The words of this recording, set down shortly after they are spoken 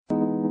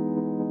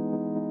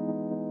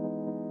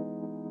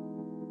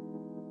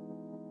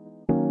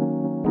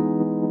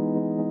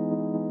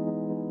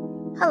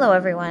Hello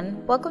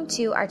everyone, welcome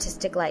to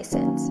Artistic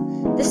License.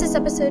 This is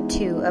episode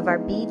 2 of our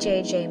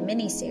BJJ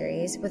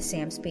mini-series with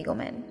Sam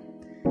Spiegelman.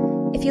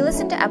 If you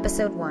listened to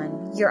episode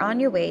 1, you're on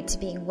your way to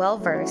being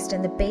well-versed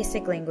in the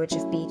basic language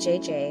of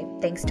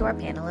BJJ thanks to our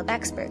panel of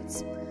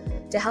experts.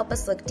 To help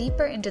us look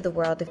deeper into the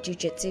world of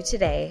Jiu-jitsu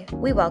today,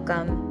 we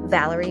welcome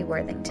Valerie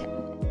Worthington.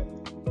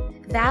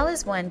 Val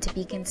is one to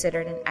be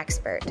considered an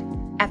expert.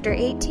 After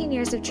 18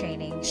 years of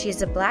training, she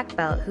is a black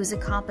belt whose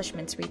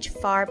accomplishments reach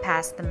far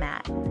past the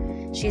mat.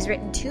 She has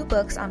written 2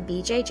 books on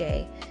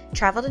BJJ,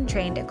 traveled and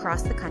trained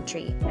across the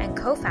country, and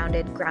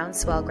co-founded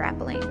Groundswell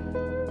Grappling.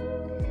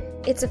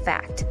 It's a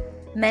fact.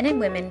 Men and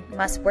women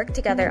must work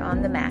together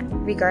on the mat,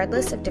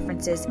 regardless of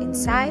differences in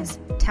size,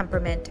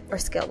 temperament, or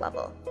skill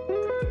level.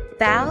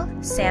 Val,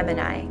 Sam,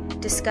 and I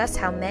discuss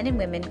how men and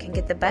women can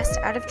get the best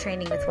out of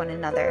training with one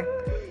another,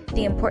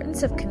 the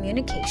importance of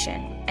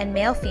communication, and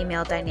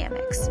male-female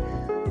dynamics.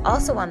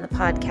 Also on the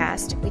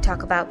podcast, we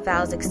talk about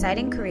Val's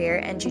exciting career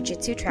and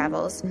jiu-jitsu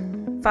travels,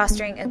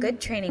 fostering a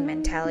good training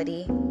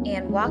mentality,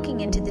 and walking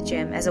into the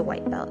gym as a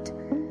white belt.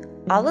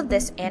 All of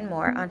this and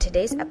more on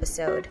today's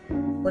episode,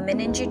 Women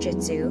in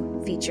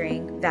Jiu-Jitsu,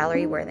 featuring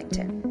Valerie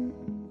Worthington.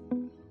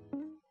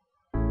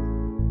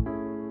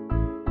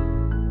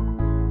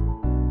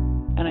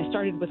 And I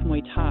started with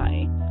Muay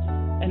Thai,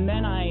 and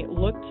then I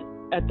looked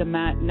at the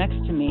mat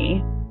next to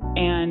me,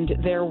 and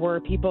there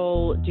were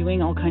people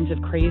doing all kinds of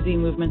crazy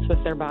movements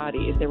with their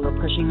bodies. They were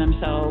pushing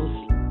themselves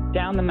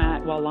down the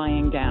mat while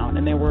lying down,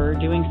 and they were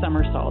doing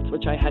somersaults,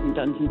 which I hadn't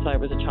done since I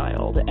was a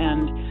child,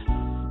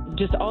 and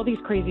just all these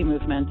crazy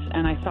movements.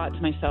 And I thought to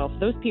myself,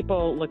 those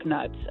people look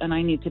nuts, and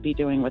I need to be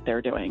doing what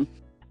they're doing.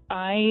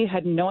 I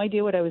had no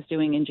idea what I was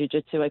doing in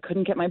jiu-jitsu. I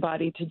couldn't get my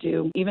body to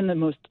do even the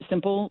most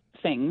simple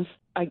things.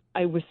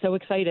 I was so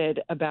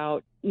excited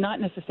about not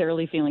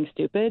necessarily feeling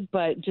stupid,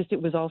 but just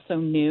it was all so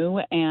new,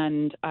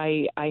 and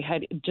I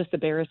had just the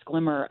barest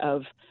glimmer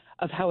of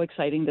how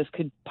exciting this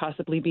could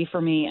possibly be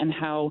for me, and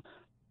how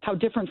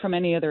different from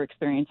any other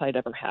experience I'd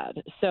ever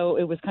had. So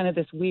it was kind of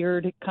this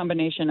weird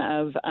combination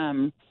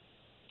of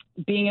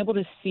being able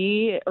to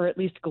see, or at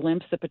least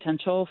glimpse, the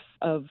potential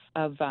of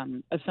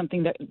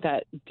something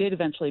that did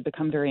eventually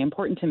become very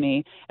important to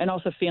me, and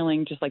also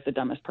feeling just like the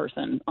dumbest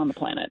person on the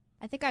planet.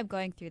 I think I'm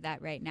going through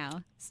that right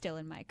now, still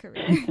in my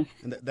career.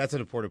 And that's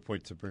an important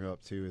point to bring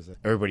up, too, is that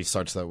everybody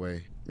starts that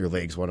way. Your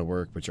legs want to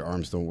work, but your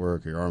arms don't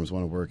work, or your arms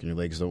want to work and your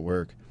legs don't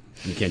work.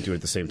 And you can't do it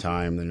at the same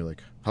time. Then you're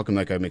like, how come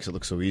that guy makes it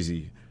look so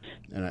easy?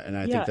 And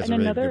I think that's a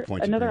really good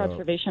point to bring up. Another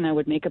observation I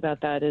would make about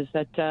that is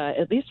that,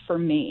 at least for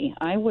me,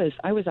 I was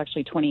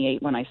actually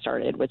 28 when I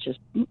started, which is,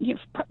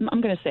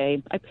 I'm going to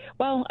say,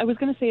 I was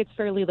going to say it's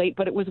fairly late,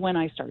 but it was when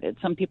I started.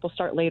 Some people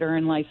start later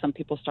in life, some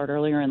people start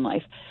earlier in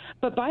life.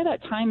 But by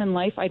that time in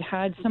life, I'd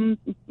had some,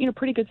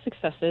 pretty good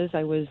successes.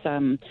 I was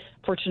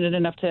fortunate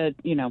enough to,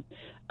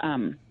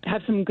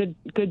 have some good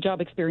job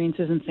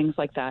experiences and things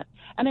like that.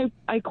 And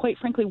I quite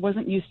frankly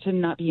wasn't used to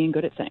not being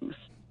good at things.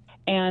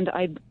 And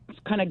I'd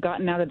kind of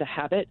gotten out of the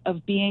habit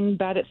of being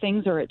bad at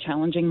things or at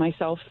challenging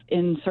myself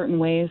in certain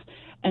ways.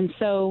 And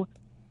so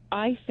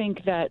I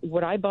think that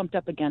what I bumped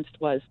up against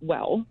was,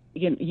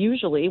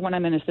 usually when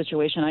I'm in a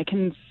situation, I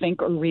can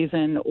think or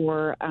reason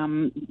or,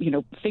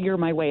 figure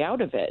my way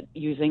out of it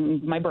using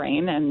my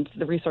brain and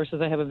the resources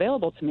I have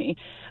available to me.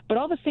 But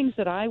all the things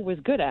that I was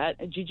good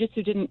at,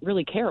 jiu-jitsu didn't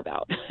really care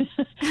about.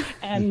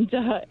 And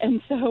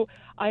so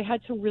I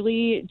had to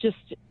really just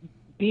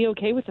be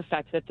okay with the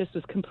fact that this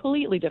was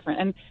completely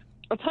different. And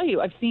I'll tell you,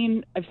 I've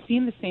seen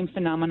the same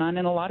phenomenon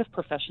in a lot of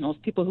professionals,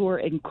 people who are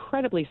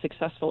incredibly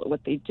successful at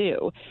what they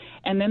do.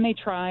 And then they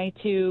try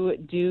to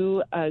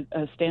do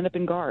a stand-up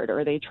and guard,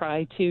 or they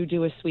try to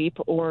do a sweep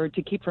or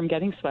to keep from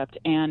getting swept.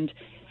 And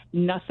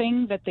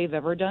nothing that they've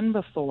ever done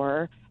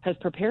before has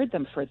prepared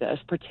them for this,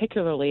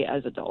 particularly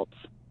as adults.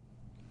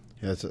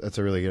 Yeah, that's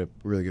a really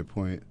good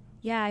point.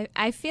 Yeah,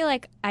 I feel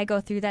like I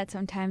go through that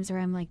sometimes where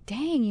I'm like,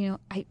 dang,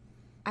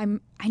 I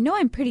know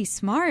I'm pretty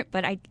smart,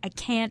 but I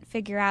can't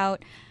figure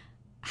out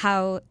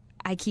how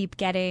I keep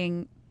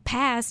getting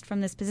passed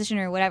from this position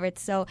or whatever.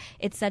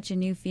 It's such a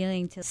new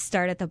feeling to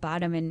start at the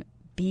bottom and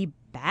be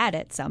bad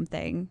at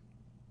something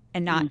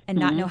and not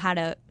know how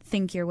to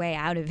think your way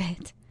out of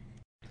it.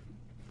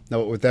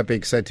 Now, with that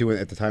being said, too,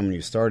 at the time when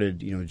you started,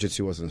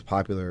 jiu-jitsu wasn't as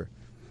popular.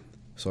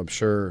 So I'm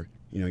sure,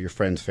 your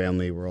friends,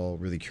 family were all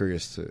really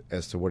curious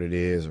as to what it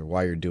is or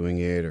why you're doing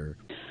it, or...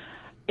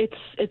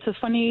 It's a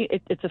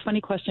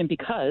funny question,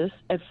 because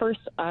at first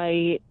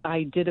I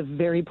did a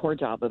very poor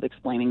job of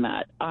explaining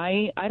that.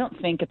 I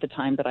don't think at the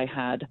time that I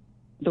had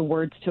the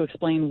words to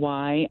explain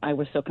why I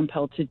was so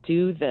compelled to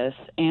do this.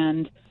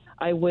 And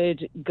I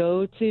would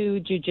go to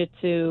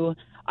jiu-jitsu.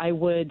 I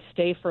would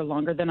stay for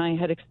longer than I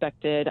had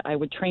expected. I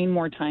would train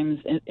more times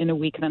in a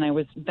week than I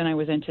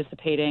was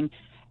anticipating.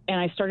 And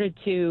I started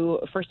to,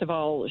 first of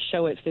all,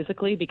 show it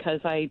physically, because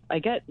I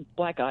get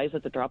black eyes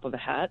at the drop of a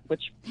hat,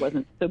 which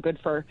wasn't so good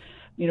for,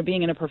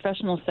 being in a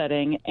professional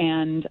setting.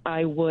 And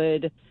I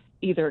would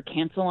either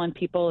cancel on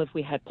people if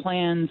we had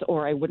plans,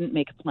 or I wouldn't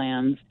make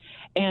plans.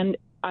 And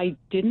I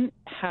didn't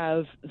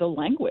have the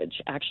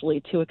language,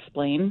 actually, to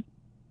explain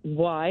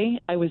why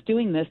I was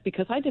doing this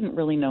because I didn't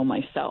really know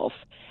myself.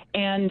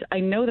 And I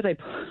know that I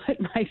put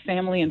my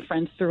family and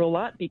friends through a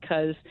lot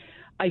because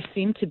I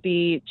seemed to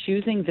be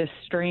choosing this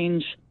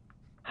strange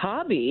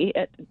hobby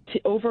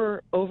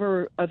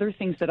over other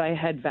things that I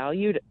had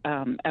valued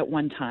at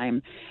one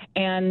time.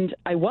 And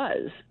I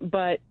was,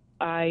 but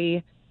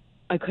I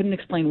couldn't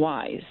explain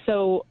why.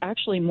 So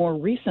actually more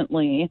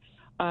recently,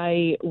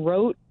 I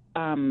wrote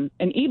an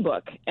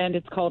ebook, and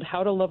it's called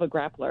How to Love a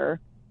Grappler,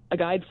 a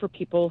guide for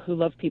people who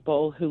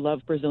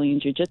love Brazilian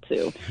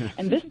Jiu-Jitsu.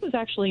 And this was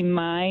actually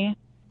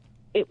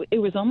it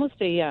was almost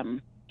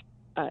an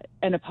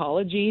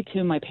apology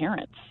to my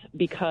parents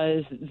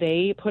because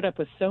they put up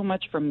with so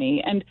much from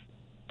me, and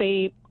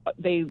they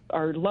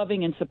are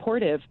loving and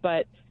supportive.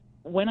 But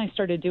when I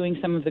started doing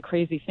some of the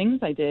crazy things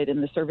I did in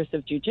the service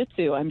of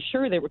jiu-jitsu, I'm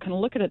sure they were kind of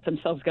looking at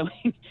themselves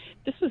going,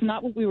 this was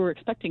not what we were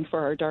expecting for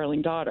our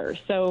darling daughter.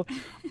 So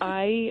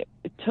I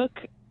took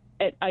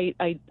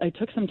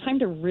some time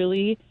to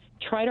really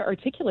try to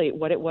articulate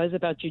what it was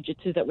about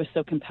jiu-jitsu that was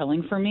so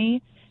compelling for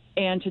me,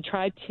 and to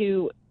try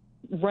to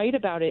write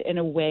about it in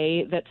a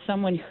way that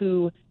someone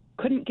who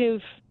couldn't give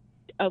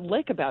a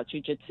lick about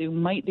jiu-jitsu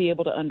might be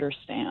able to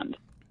understand.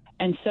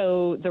 And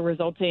so the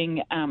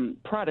resulting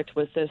product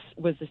was this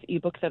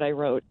ebook that I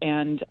wrote,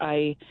 and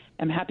I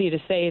am happy to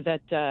say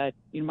that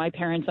my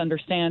parents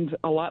understand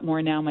a lot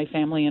more now, my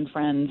family and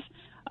friends,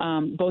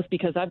 both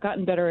because I've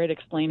gotten better at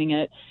explaining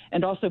it,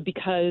 and also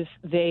because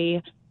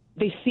they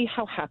see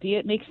how happy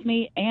it makes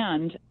me,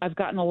 and I've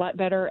gotten a lot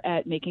better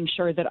at making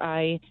sure that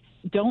I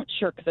don't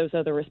shirk those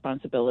other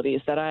responsibilities,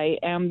 that I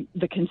am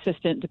the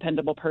consistent,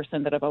 dependable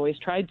person that I've always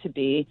tried to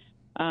be.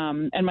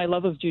 And my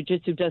love of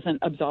jiu-jitsu doesn't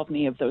absolve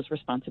me of those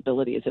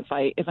responsibilities. If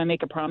I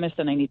make a promise,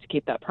 then I need to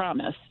keep that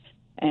promise.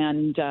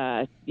 And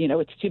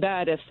it's too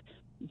bad if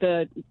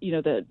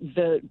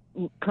the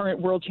current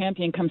world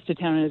champion comes to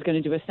town and is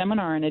going to do a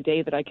seminar in a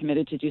day that I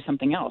committed to do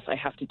something else. I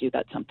have to do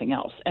that something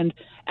else. And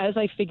as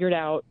I figured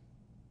out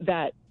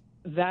that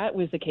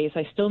was the case,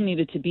 I still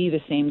needed to be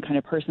the same kind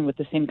of person with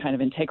the same kind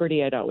of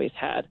integrity I'd always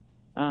had.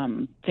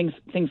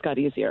 Things got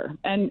easier.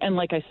 And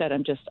like I said,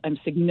 I'm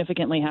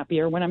significantly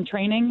happier when I'm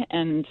training,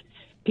 and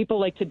people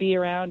like to be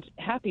around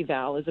happy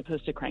Val as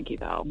opposed to cranky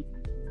Val.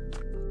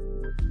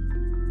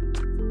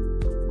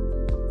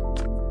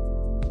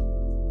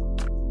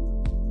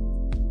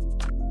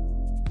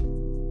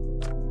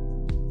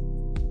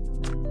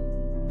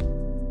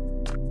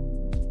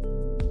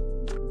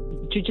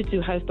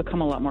 Jiu-jitsu has become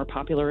a lot more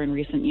popular in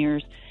recent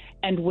years,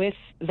 and with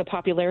the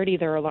popularity,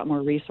 there are a lot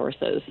more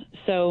resources.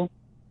 So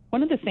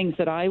one of the things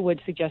that I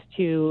would suggest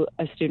to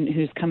a student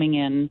who's coming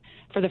in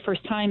for the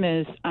first time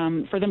is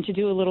for them to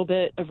do a little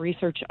bit of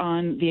research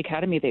on the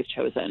academy they've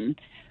chosen.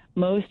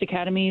 Most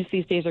academies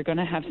these days are going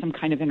to have some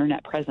kind of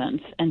internet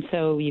presence, and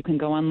so you can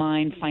go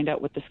online, find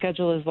out what the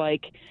schedule is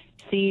like,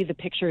 see the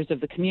pictures of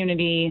the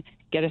community,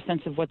 get a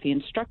sense of what the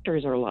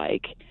instructors are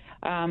like.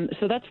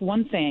 So that's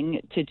one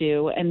thing to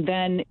do. And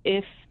then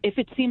if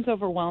it seems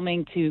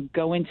overwhelming to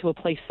go into a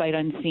place sight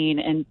unseen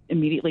and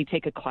immediately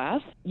take a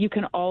class, you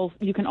can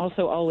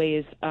also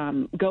always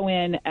go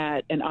in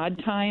at an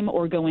odd time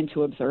or go in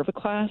to observe a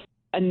class.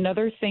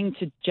 Another thing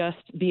to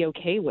just be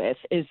okay with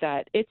is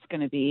that it's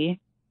going to be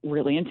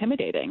really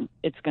intimidating.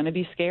 It's going to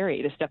be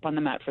scary to step on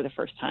the mat for the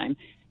first time.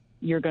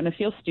 You're going to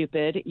feel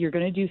stupid. You're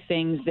going to do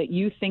things that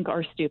you think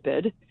are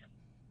stupid.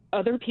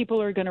 Other people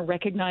are going to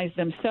recognize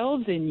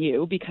themselves in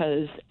you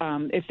because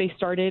if they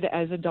started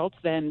as adults,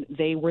 then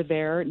they were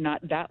there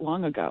not that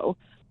long ago.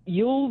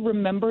 You'll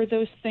remember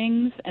those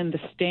things and the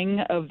sting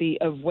of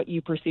what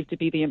you perceive to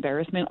be the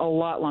embarrassment a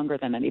lot longer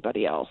than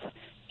anybody else.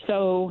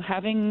 So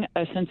having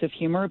a sense of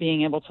humor,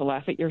 being able to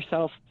laugh at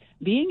yourself,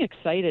 being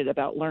excited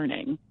about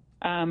learning.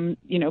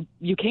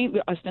 You can't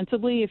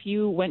ostensibly, if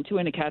you went to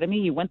an academy,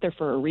 you went there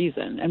for a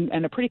reason,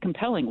 and a pretty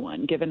compelling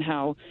one, given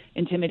how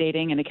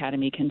intimidating an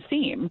academy can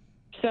seem.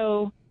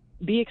 So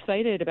be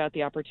excited about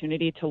the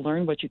opportunity to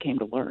learn what you came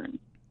to learn.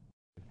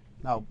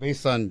 Now,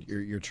 based on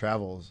your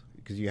travels,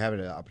 because you have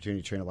an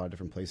opportunity to train a lot of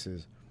different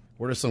places,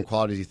 what are some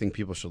qualities you think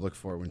people should look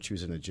for when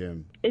choosing a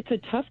gym? It's a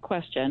tough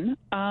question.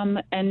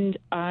 And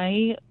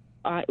I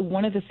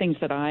one of the things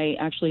that I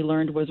actually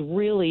learned was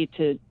really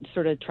to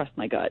sort of trust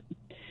my gut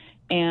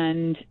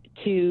and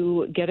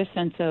to get a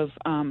sense of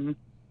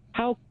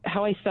how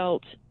I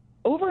felt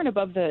over and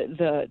above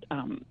the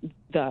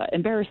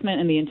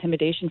embarrassment and the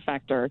intimidation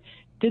factor.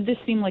 Did this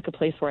seem like a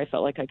place where I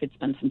felt like I could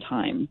spend some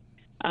time?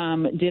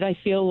 Did I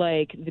feel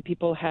like the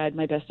people had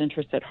my best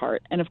interests at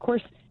heart? And of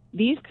course,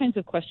 these kinds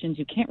of questions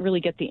you can't really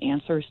get the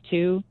answers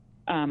to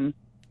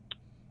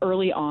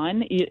early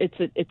on.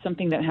 It's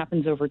something that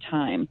happens over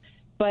time.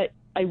 But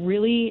I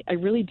really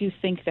do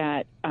think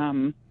that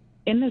in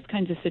those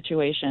kinds of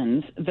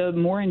situations, the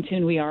more in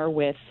tune we are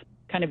with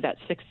kind of that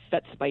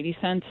spidey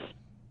sense,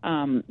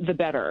 the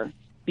better,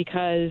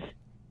 because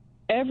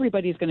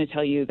everybody's going to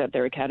tell you that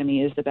their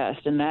academy is the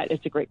best and that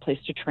it's a great place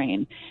to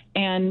train.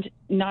 And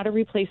not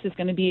every place is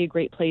going to be a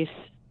great place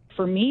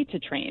for me to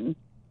train.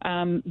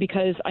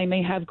 because I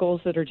may have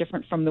goals that are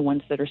different from the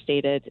ones that are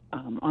stated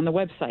on the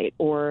website,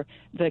 or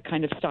the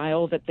kind of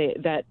style that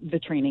the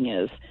training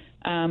is.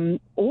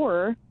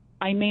 Or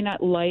I may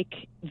not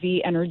like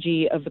the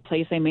energy of the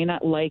place. I may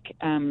not like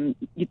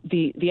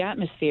the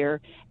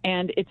atmosphere,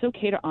 and it's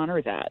okay to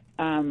honor that.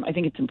 I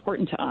think it's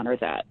important to honor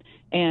that.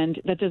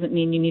 And that doesn't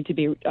mean you need to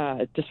be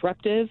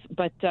disruptive,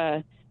 but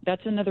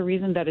that's another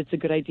reason that it's a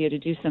good idea to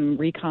do some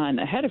recon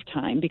ahead of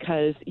time,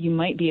 because you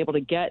might be able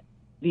to get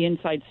the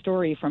inside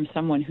story from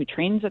someone who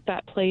trains at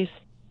that place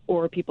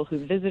or people who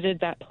visited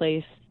that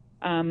place.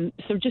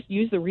 So just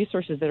use the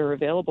resources that are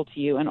available to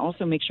you, and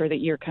also make sure that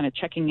you're kind of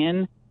checking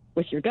in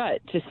with your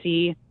gut to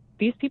see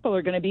these people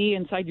are going to be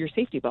inside your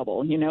safety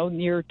bubble. You know,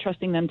 you're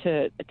trusting them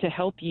to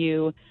help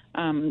you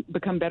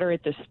become better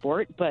at this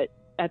sport. But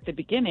at the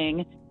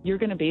beginning, you're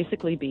going to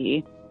basically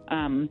be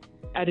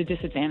at a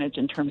disadvantage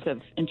in terms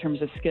of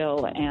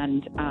skill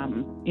and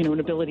an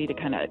ability to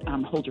kind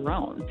of hold your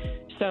own.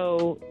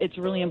 So it's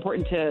really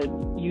important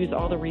to use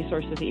all the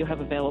resources that you have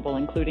available,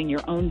 including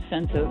your own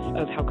sense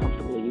of how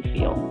comfortable you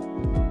feel.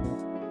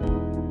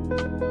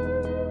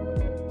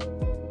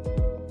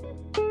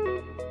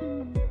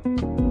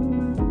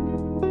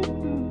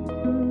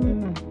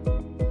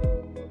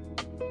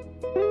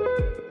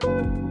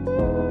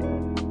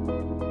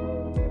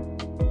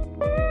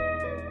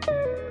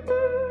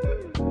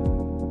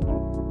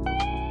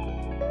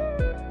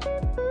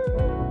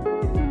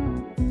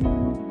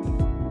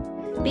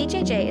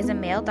 BJJ is a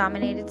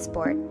male-dominated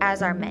sport,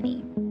 as are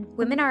many.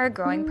 Women are a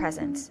growing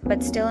presence,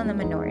 but still in the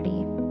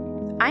minority.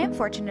 I am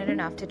fortunate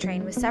enough to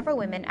train with several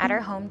women at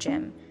our home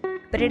gym,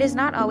 but it has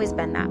not always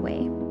been that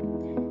way.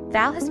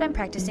 Val has been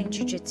practicing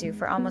jiu-jitsu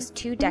for almost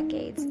 2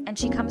 decades, and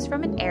she comes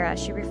from an era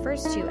she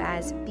refers to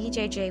as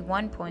BJJ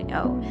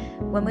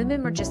 1.0, when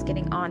women were just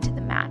getting onto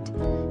the mat.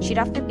 She'd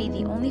often be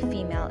the only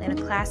female in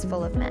a class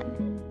full of men.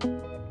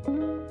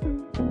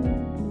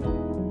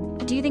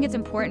 Do you think it's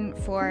important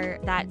for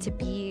that to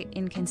be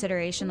in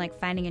consideration, like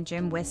finding a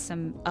gym with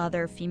some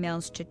other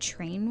females to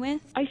train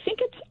with? I think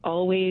it's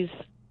always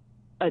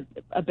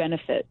a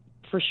benefit,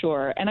 for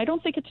sure. And I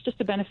don't think it's just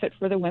a benefit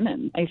for the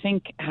women. I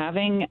think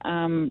having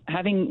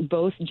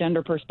both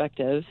gender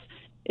perspectives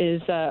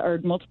is, or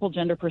multiple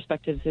gender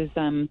perspectives is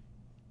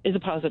a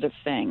positive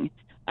thing.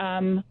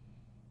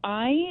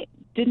 I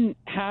didn't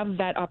have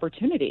that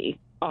opportunity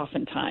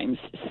oftentimes.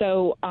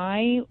 So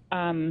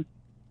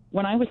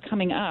when I was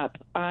coming up,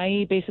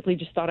 I basically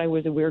just thought I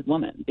was a weird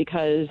woman,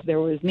 because there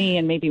was me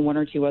and maybe 1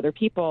 or 2 other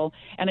people,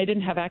 and I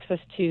didn't have access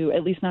to,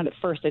 at least not at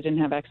first, I didn't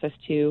have access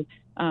to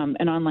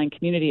an online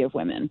community of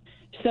women.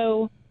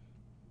 So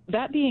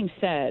that being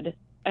said,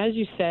 as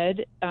you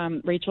said,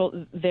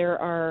 Rachel, there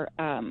are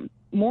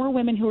more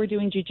women who are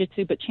doing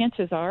jiu-jitsu, but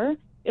chances are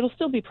it'll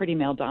still be pretty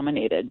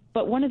male-dominated.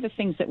 But one of the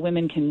things that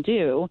women can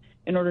do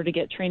in order to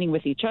get training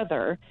with each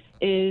other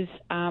is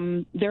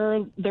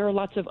there are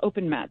lots of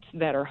open mats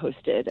that are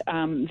hosted.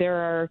 There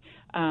are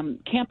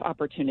camp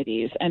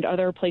opportunities and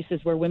other places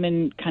where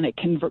women kind of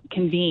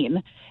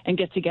convene and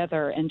get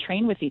together and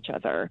train with each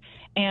other.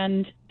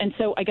 And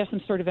so I guess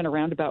I'm sort of in a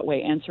roundabout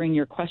way answering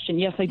your question.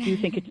 Yes, I do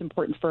think it's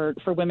important for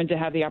women to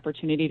have the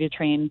opportunity to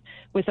train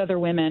with other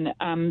women.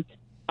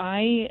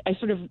 I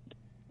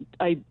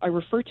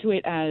refer to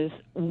it as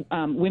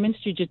Women's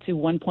Jiu-Jitsu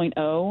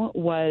 1.0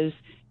 was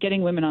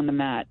getting women on the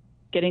mat,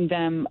 getting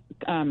them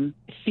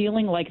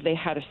feeling like they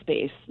had a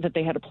space, that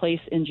they had a place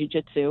in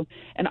jiu-jitsu.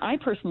 And I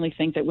personally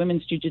think that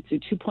Women's Jiu-Jitsu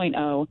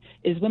 2.0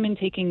 is women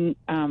taking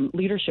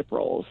leadership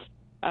roles.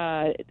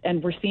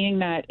 And we're seeing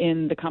that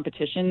in the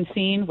competition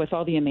scene with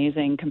all the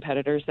amazing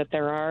competitors that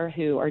there are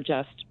who are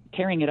just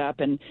tearing it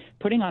up and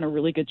putting on a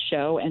really good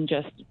show and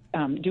just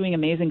doing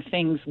amazing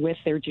things with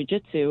their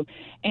jiu-jitsu.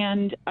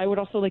 And I would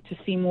also like to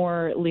see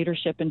more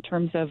leadership in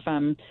terms of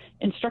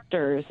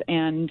instructors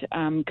and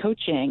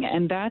coaching,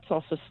 and that's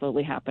also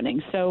slowly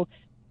happening. So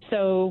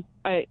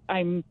I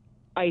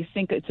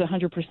think it's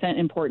 100%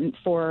 important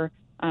for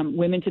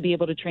women to be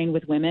able to train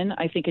with women.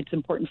 I think it's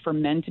important for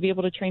men to be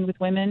able to train with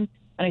women.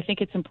 And I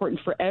think it's important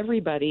for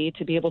everybody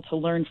to be able to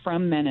learn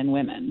from men and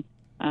women.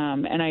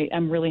 And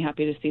I'm really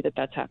happy to see that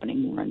that's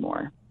happening more and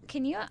more.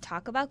 Can you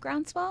talk about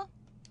Groundswell?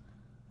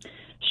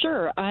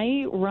 Sure.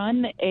 I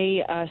run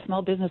a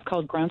small business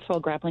called Groundswell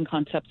Grappling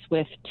Concepts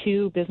with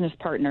 2 business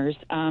partners,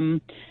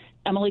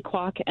 Emily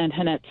Kwok and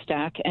Hannette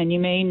Stack. And you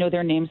may know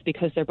their names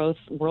because they're both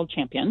world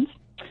champions.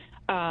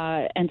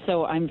 And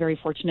so I'm very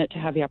fortunate to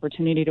have the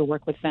opportunity to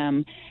work with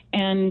them.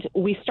 And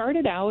we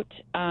started out,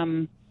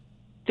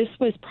 this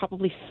was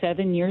probably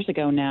 7 years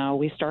ago now,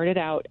 we started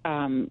out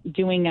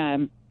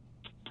doing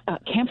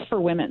camps for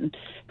women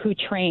who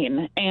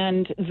train.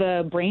 And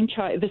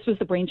this was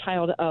the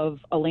brainchild of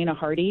Elena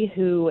Hardy,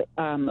 who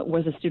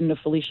was a student of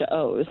Felicia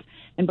O's.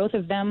 And both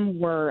of them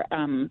were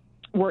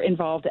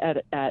involved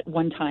at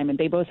one time, and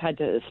they both had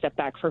to step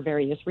back for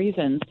various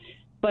reasons.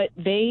 But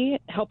they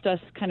helped us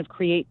kind of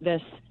create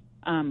this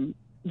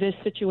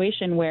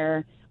situation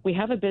where we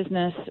have a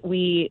business,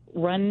 we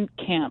run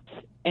camps,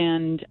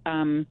 and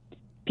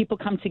people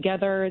come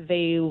together,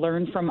 they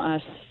learn from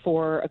us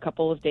for a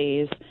couple of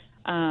days.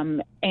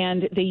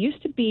 And they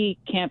used to be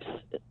camps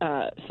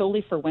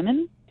solely for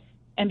women.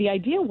 And the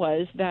idea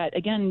was that,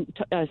 again,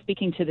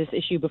 speaking to this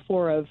issue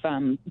before of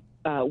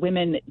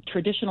women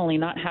traditionally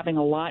not having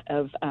a lot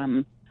of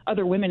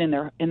other women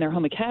in their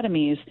home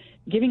academies,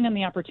 giving them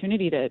the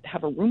opportunity to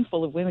have a room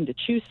full of women to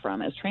choose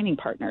from as training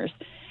partners.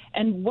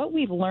 And what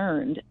we've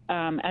learned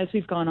as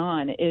we've gone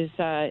on is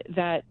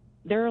that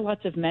there are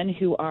lots of men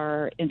who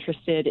are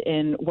interested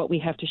in what we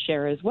have to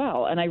share as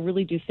well. And I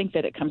really do think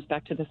that it comes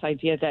back to this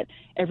idea that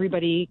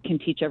everybody can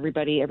teach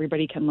everybody,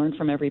 everybody can learn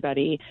from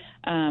everybody,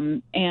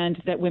 and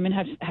that women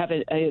have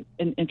an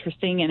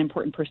interesting and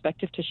important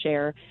perspective to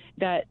share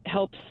that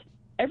helps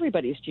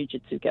everybody's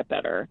jiu-jitsu get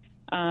better.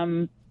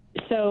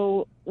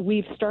 So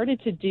we've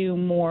started to do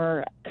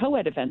more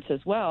co-ed events as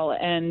well.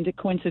 And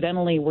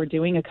coincidentally, we're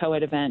doing a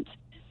co-ed event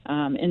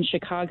in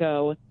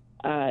Chicago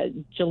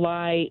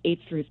July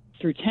 8th through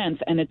 10th,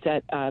 and it's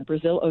at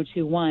Brazil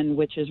 021,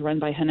 which is run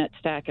by Hanette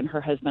Stack and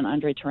her husband,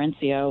 Andre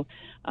Terencio.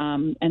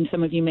 And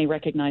some of you may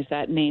recognize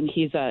that name.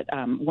 He's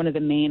one of the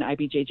main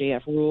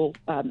IBJJF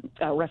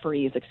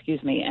referees,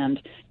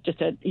 and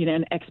just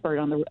an expert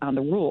on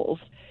the rules.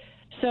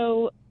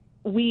 So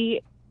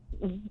we've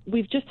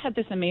just had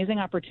this amazing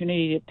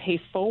opportunity to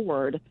pay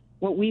forward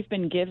what we've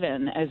been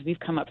given as we've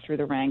come up through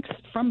the ranks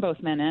from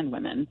both men and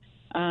women,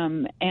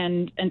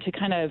 and to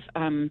kind of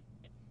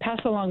pass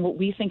along what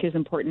we think is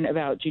important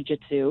about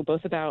jiu-jitsu,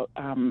 both about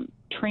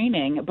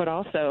training, but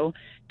also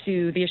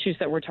to the issues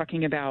that we're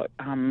talking about,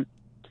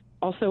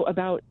 also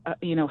about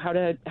how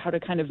to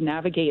kind of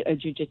navigate a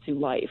jiu-jitsu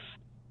life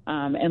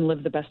and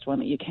live the best one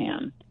that you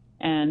can.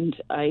 And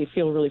I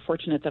feel really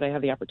fortunate that I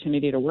have the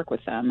opportunity to work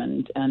with them,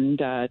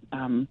 and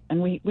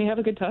we have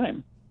a good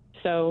time.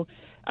 So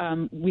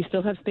we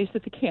still have space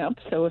at the camp.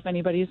 So if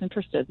anybody is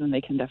interested, then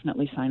they can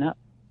definitely sign up.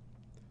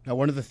 Now,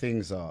 one of the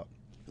things, at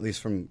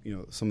least from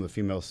some of the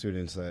female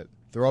students, that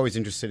they're always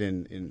interested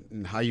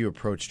in how you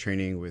approach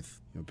training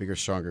with bigger,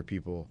 stronger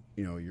people.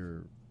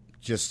 You're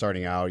just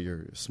starting out,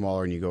 you're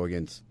smaller, and you go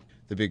against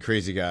the big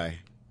crazy guy.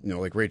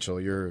 Like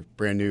Rachel, you're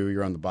brand new,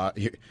 you're on the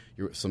bottom,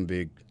 you're some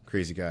big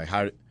crazy guy.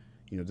 How,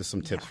 just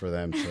some tips for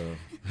them.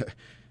 So,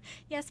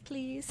 yes,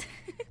 please.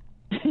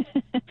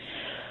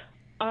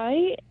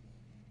 I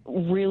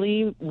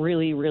really,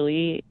 really,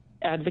 really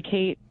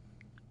advocate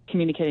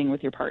communicating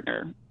with your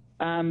partner.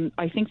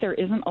 I think there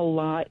isn't a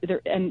lot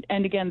there, and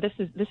again, this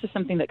is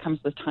something that comes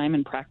with time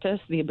and practice,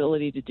 the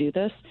ability to do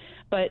this.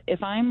 But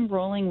if I'm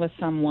rolling with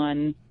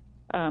someone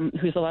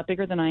who's a lot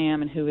bigger than I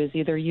am and who is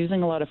either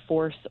using a lot of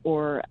force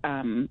or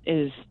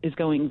is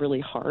going really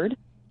hard,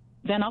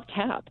 then I'll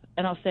tap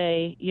and I'll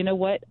say, you know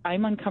what,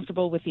 I'm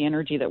uncomfortable with the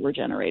energy that we're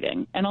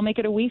generating, and I'll make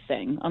it a we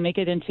thing. I'll make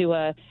it into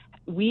a,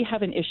 we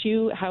have an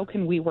issue. How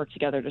can we work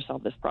together to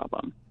solve this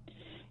problem?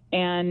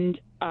 And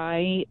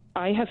I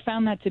have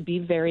found that to be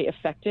very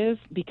effective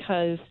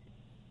because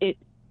it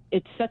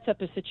sets up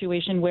a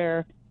situation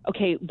where,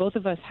 okay, both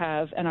of us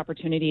have an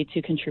opportunity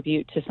to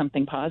contribute to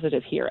something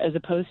positive here, as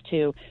opposed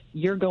to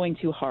you're going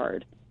too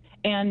hard.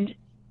 And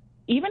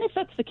even if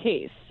that's the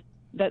case,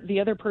 that the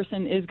other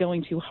person is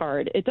going too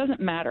hard, it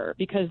doesn't matter,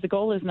 because the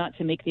goal is not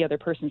to make the other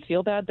person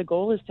feel bad. The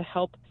goal is to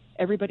help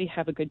everybody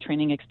have a good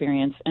training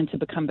experience and to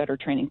become better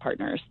training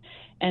partners.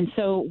 And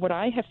so what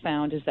I have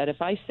found is that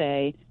if I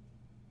say,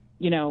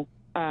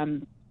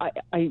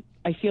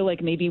 I feel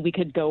like maybe we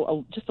could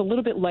go just a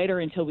little bit lighter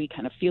until we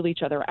kind of feel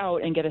each other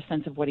out and get a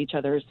sense of what each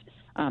other's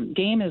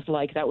game is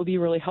like, that would be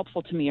really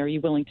helpful to me. Are you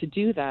willing to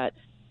do that?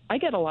 I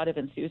get a lot of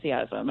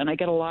enthusiasm, and I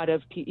get a lot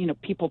of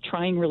people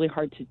trying really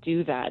hard to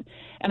do that.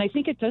 And I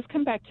think it does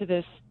come back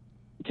to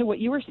what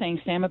you were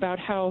saying, Sam, about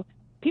how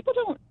people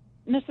don't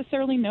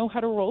necessarily know how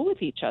to roll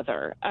with each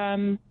other.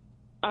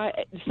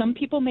 Some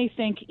people may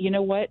think, you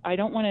know what, I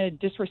don't want to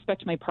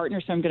disrespect my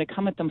partner, so I'm going to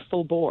come at them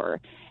full bore.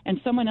 And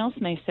someone else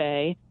may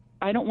say,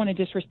 I don't want to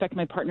disrespect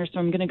my partner, so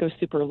I'm going to go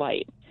super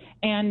light.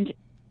 And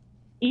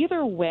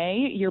either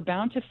way, you're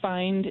bound to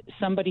find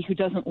somebody who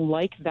doesn't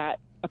like that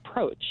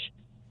approach.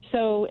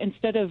 So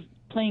instead of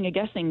playing a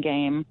guessing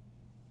game,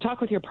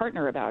 talk with your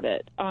partner about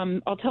it.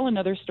 I'll tell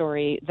another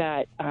story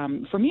that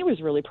for me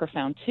was really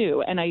profound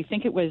too, and I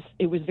think it was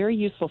very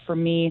useful for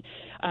me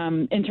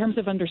in terms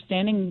of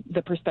understanding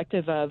the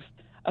perspective of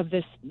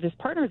this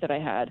partner that I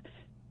had.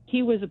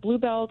 He was a blue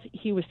belt.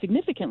 He was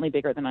significantly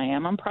bigger than I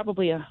am. I'm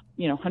probably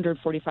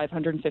 145,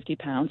 150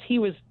 pounds. He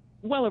was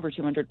well over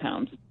 200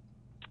 pounds.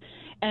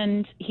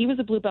 And he was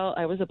a blue belt,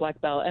 I was a black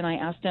belt, and I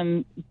asked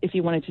him if he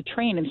wanted to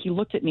train, and he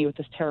looked at me with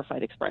this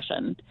terrified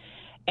expression.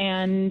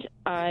 And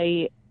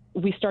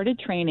we started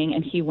training,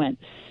 and he went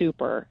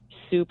super,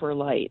 super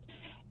light.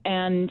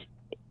 And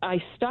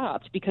I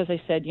stopped because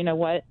I said, you know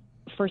what,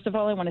 first of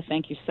all, I want to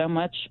thank you so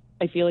much.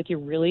 I feel like you're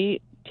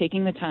really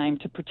taking the time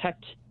to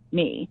protect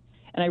me,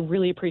 and I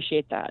really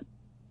appreciate that.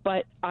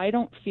 But I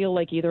don't feel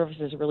like either of us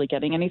is really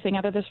getting anything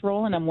out of this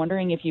role, and I'm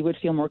wondering if you would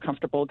feel more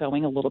comfortable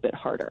going a little bit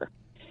harder.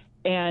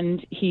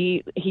 And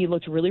he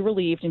looked really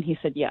relieved, and he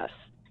said yes.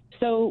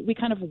 So we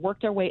kind of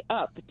worked our way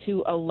up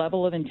to a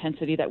level of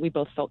intensity that we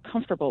both felt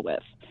comfortable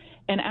with.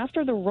 And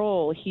after the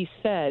roll, he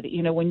said,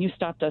 when you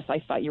stopped us,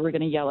 I thought you were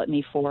going to yell at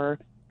me for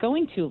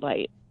going too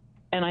light.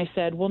 And I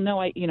said, well, no,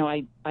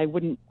 I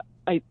wouldn't,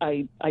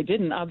 I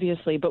didn't,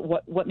 obviously, but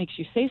what makes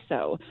you say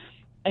so?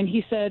 And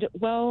he said,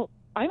 well,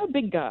 I'm a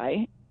big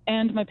guy,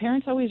 and my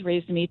parents always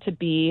raised me to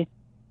be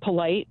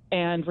polite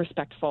and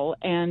respectful,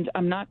 and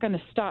I'm not going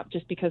to stop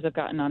just because I've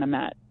gotten on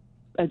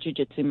a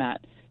jiu-jitsu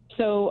mat.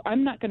 So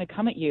I'm not going to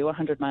come at you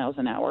 100 miles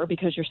an hour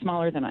because you're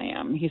smaller than I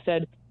am. He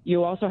said,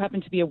 you also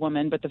happen to be a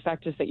woman, but the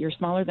fact is that you're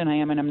smaller than I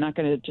am, and I'm not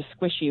going to just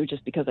squish you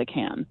just because I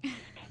can.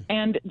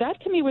 And that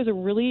to me was a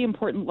really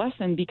important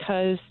lesson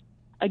because,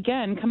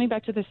 again, coming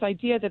back to this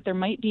idea that there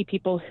might be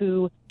people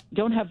who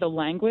don't have the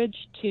language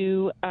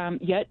to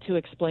yet to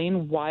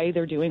explain why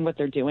they're doing what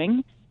they're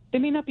doing. They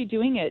may not be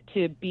doing it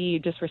to be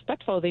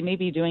disrespectful. They may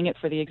be doing it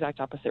for the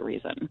exact opposite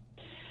reason.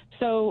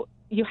 So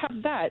you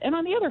have that. And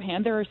on the other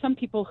hand, there are some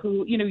people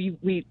who,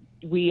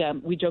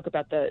 we joke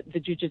about the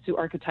jiu-jitsu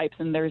archetypes,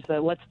 and there's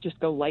the let's just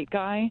go light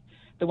guy,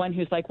 the one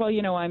who's like, well,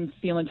 I'm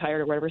feeling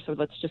tired or whatever, so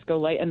let's just go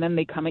light. And then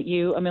they come at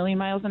you a million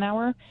miles an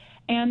hour.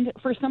 And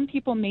for some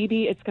people,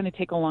 maybe it's going to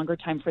take a longer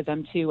time for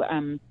them to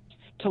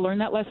learn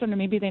that lesson, or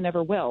maybe they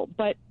never will.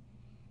 But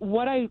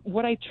what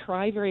I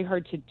try very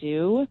hard to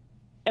do,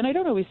 and I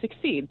don't always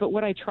succeed, but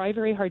what I try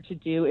very hard to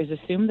do is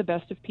assume the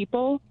best of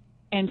people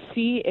and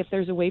see if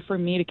there's a way for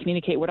me to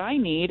communicate what I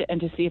need and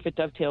to see if it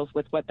dovetails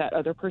with what that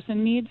other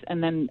person needs,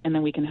 and then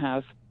we can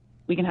have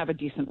a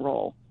decent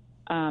role.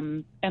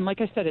 And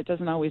like I said, it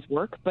doesn't always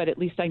work, but at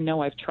least I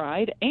know I've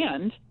tried.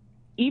 And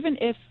even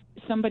if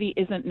somebody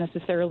isn't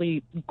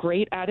necessarily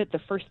great at it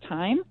the first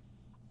time,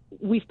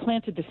 we've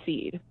planted the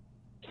seed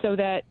so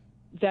that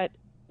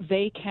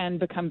they can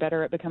become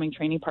better at becoming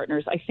training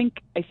partners. I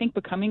think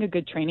becoming a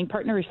good training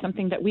partner is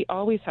something that we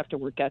always have to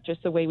work at,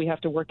 just the way we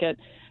have to work at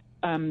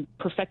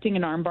perfecting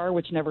an armbar,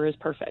 which never is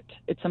perfect.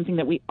 It's something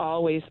that we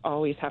always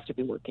have to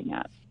be working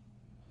at.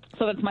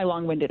 So that's my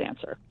long-winded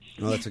answer.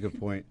 No, that's a good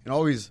point. And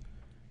always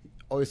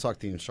talk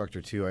to the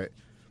instructor too.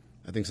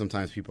 I think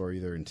sometimes people are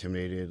either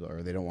intimidated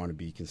or they don't want to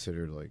be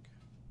considered like,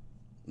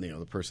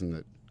 the person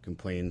that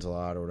complains a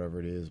lot or whatever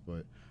it is.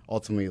 But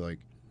ultimately, like,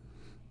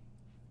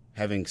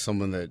 having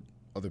someone that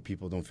other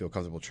people don't feel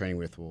comfortable training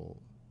with will,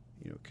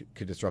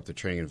 could disrupt the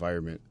training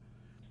environment.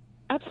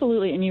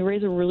 Absolutely, and you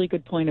raise a really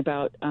good point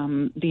about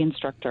the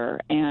instructor,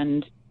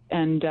 and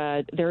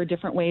there are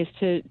different ways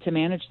to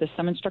manage this.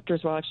 Some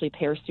instructors will actually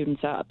pair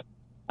students up.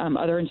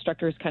 Other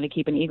instructors kind of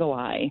keep an eagle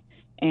eye,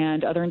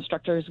 and other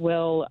instructors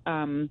will,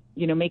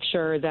 make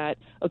sure that,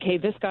 okay,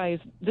 this guy's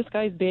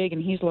big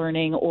and he's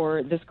learning,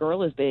 or this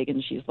girl is big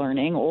and she's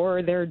learning,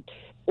 or they're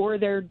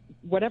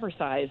whatever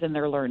size and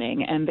they're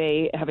learning, and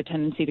they have a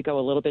tendency to go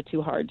a little bit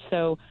too hard.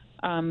 So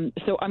I'm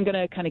going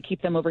to kind of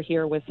keep them over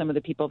here with some of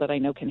the people that I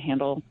know can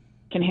handle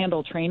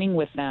training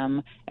with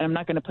them, and I'm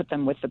not going to put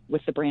them with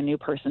the brand new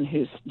person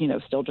who's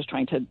still just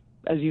trying to,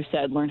 as you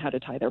said, learn how to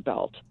tie their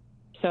belt.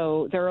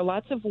 So there are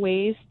lots of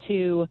ways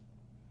to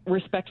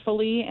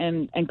respectfully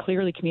and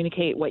clearly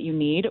communicate what you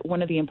need.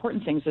 One of the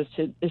important things is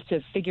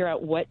to figure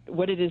out what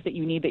it is that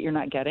you need that you're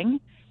not getting.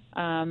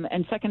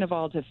 And second of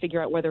all, to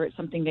figure out whether it's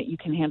something that you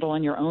can handle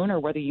on your own or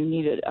whether you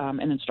need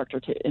an instructor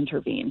to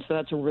intervene. So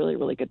that's a really,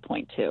 really good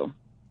point, too.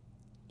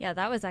 Yeah,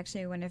 that was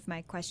actually one of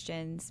my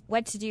questions.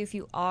 What to do if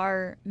you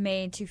are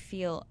made to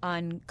feel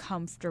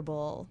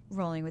uncomfortable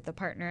rolling with a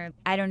partner?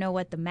 I don't know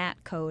what the mat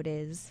code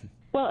is.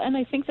 Well, and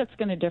I think that's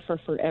going to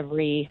differ for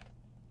every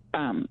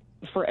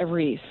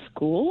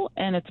school,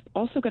 and it's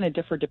also going to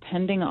differ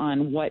depending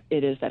on what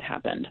it is that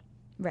happened.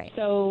 Right.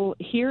 So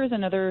here is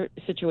another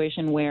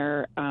situation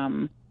where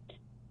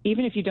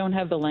even if you don't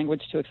have the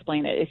language to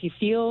explain it, if you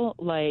feel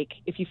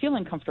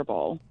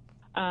uncomfortable,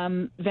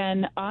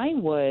 then I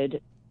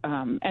would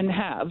and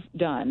have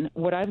done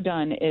what I've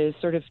done is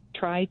sort of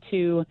try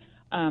to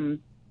how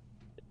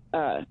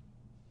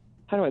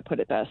do I put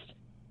it best?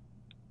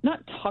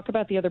 Not talk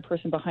about the other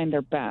person behind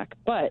their back,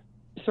 but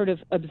sort of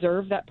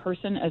observe that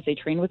person as they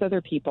train with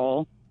other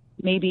people,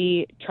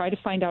 maybe try to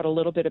find out a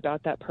little bit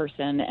about that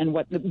person and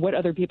what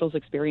other people's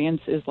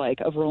experience is like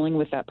of rolling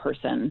with that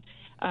person,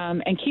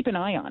 and keep an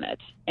eye on it,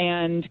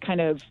 and kind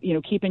of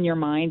keep in your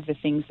mind the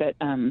things that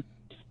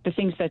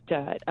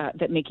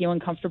make you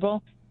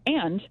uncomfortable,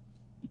 and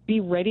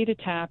be ready to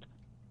tap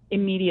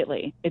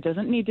immediately. It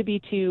doesn't need to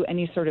be to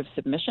any sort of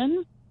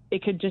submission.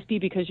 It could just be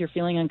because you're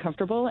feeling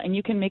uncomfortable, and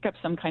you can make up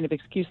some kind of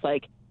excuse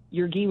like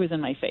your gi was in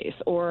my face,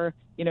 or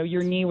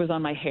your knee was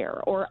on my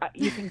hair, or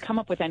you can come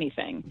up with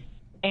anything.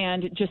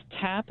 And just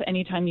tap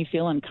anytime you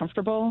feel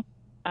uncomfortable,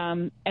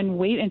 and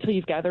wait until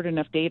you've gathered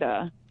enough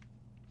data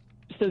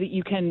so that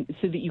you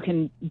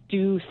can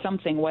do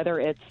something. Whether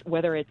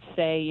it's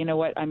say,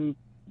 I'm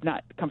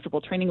not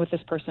comfortable training with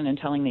this person and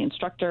telling the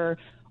instructor,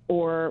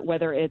 or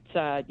whether it's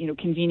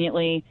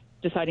conveniently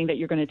deciding that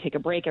you're going to take a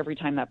break every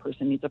time that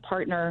person needs a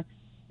partner.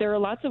 There are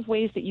lots of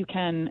ways that you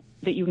can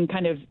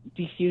kind of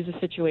defuse a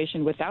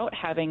situation without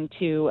having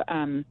to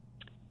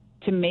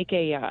make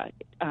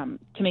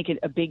it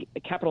a big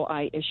capital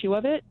I issue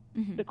of it.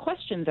 Mm-hmm. The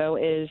question, though,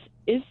 is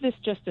this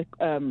just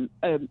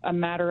a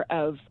matter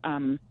of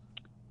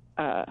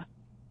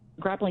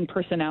grappling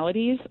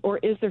personalities, or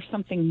is there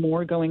something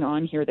more going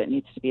on here that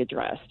needs to be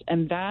addressed?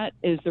 And that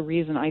is the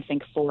reason, I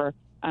think, for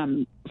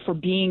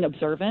being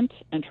observant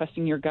and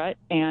trusting your gut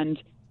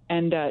and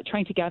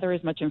trying to gather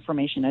as much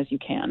information as you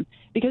can.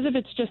 Because if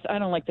it's just, I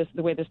don't like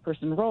the way this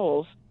person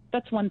rolls,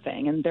 that's one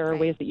thing, and there are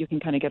ways that you can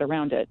kind of get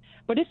around it.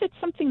 But if it's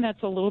something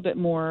that's a little bit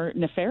more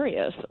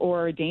nefarious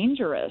or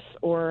dangerous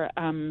or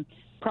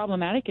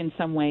problematic in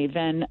some way,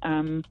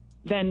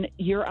 then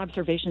your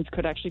observations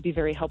could actually be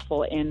very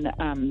helpful in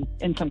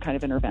some kind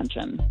of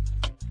intervention.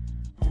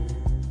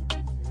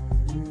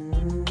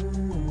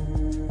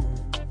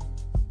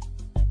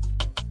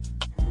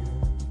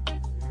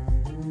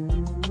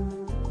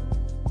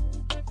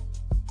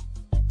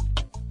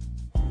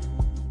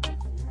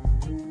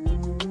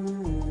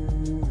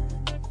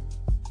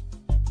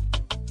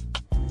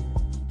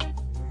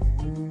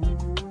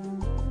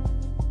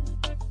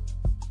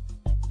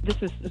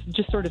 This is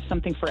just sort of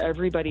something for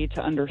everybody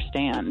to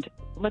understand.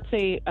 Let's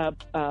say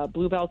a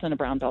blue belt and a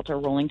brown belt are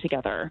rolling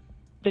together.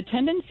 The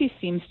tendency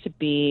seems to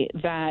be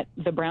that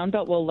the brown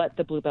belt will let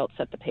the blue belt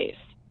set the pace.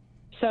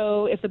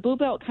 So if the blue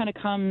belt kind of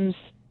comes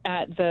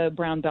at the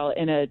brown belt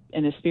in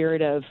a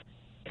spirit of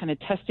kind of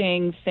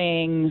testing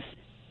things,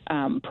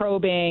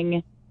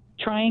 probing,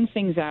 trying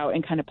things out,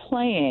 and kind of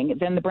playing,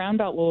 then the brown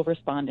belt will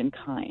respond in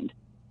kind.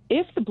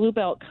 If the blue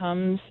belt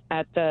comes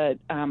at the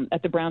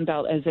brown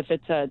belt as if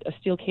it's a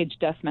steel cage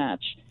death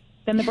match,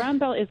 then the brown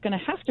belt is going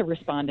to have to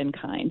respond in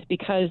kind,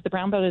 because the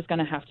brown belt is going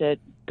to have to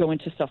go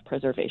into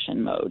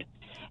self-preservation mode.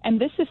 And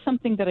this is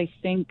something that I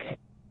think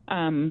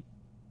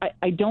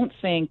I don't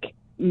think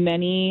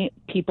many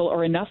people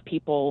or enough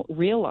people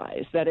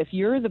realize, that if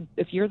you're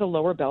the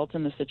lower belt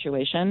in the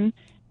situation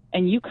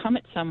and you come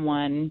at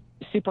someone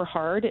super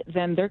hard,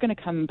 then they're going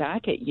to come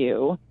back at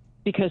you,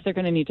 because they're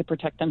going to need to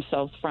protect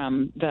themselves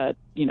from the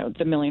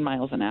million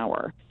miles an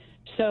hour.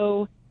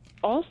 So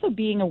also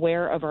being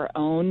aware of our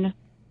own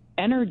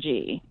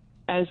energy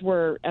as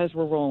we're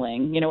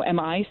rolling. Am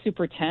I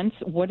super tense?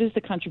 What is the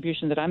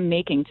contribution that I'm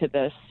making to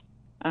this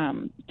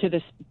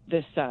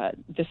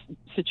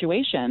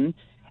situation?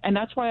 And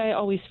that's why I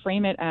always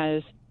frame it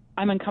as,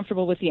 I'm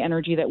uncomfortable with the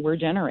energy that we're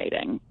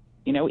generating.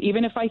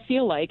 Even if I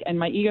feel like, and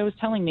my ego is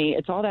telling me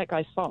it's all that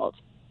guy's fault,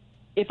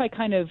 if I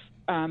kind of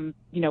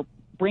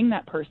bring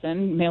that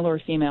person, male or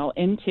female,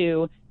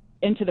 into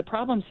the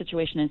problem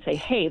situation and say,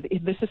 hey,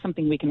 this is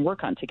something we can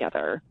work on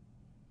together,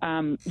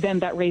 then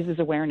that raises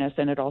awareness,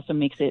 and it also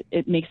makes it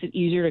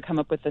easier to come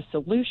up with a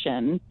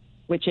solution,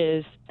 which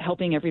is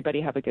helping everybody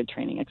have a good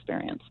training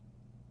experience.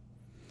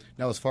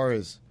 Now, as far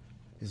as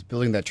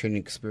building that training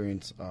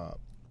experience, a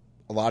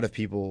lot of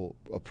people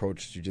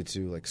approach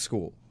jiu-jitsu like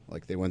school.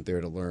 Like, they went there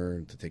to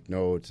learn, to take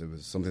notes. It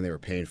was something they were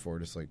paying for,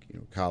 just like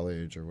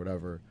college or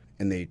whatever.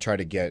 And they try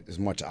to get as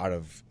much out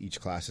of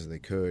each class as they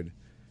could.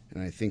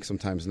 And I think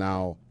sometimes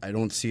now I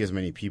don't see as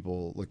many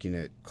people looking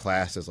at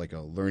class as like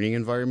a learning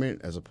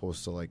environment as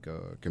opposed to like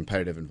a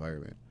competitive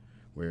environment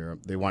where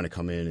they want to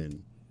come in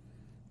and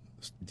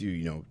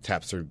do,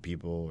 tap certain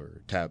people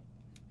or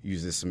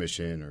use this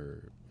submission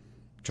or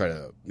try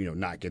to,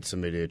 not get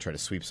submitted, try to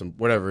sweep some,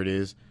 whatever it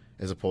is,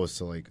 as opposed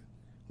to like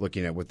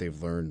looking at what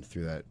they've learned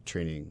through that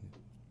training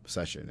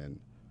session. And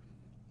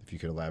if you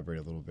could elaborate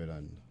a little bit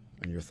on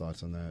your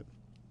thoughts on that.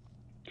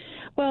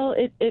 Well,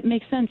 it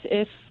makes sense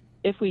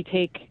if we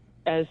take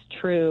as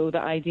true the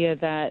idea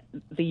that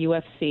the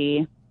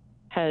UFC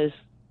has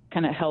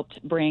kind of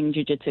helped bring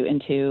jiu-jitsu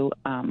into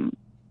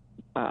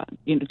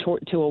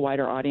to a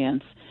wider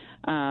audience,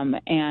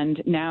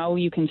 and now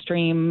you can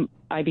stream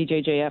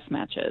IBJJF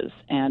matches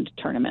and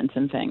tournaments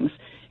and things,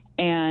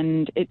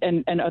 and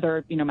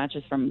other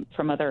matches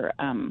from other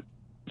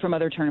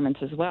tournaments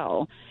as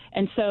well.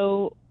 And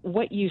so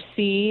what you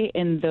see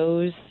in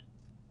those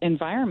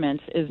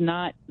environments is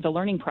not the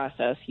learning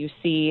process. You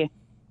see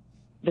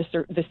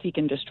the seek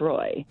and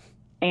destroy,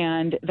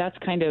 and that's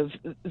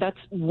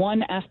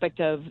one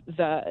aspect of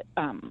the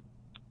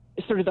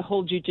sort of the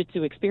whole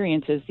jiu-jitsu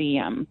experience is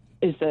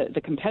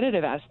the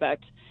competitive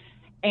aspect,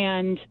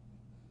 and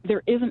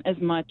there isn't as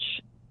much,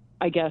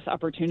 I guess,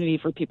 opportunity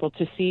for people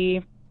to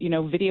see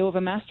video of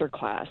a master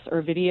class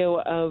or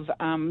video of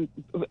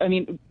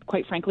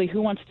quite frankly,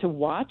 who wants to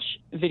watch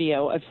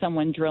video of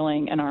someone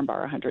drilling an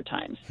armbar 100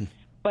 times?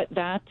 But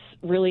that's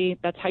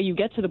how you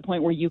get to the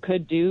point where you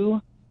could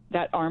do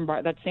that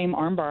same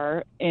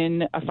armbar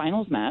in a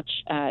finals match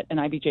at an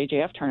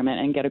IBJJF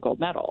tournament and get a gold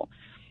medal.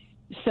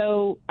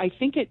 So I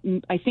think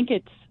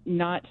it's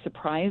not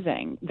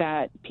surprising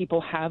that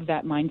people have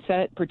that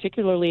mindset,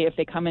 particularly if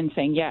they come in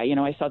saying, yeah,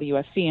 I saw the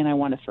UFC and I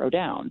want to throw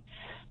down.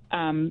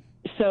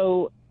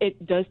 So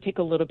it does take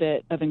a little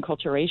bit of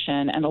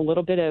enculturation and a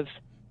little bit of,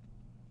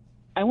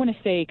 I want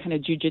to say, kind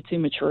of jiu-jitsu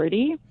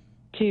maturity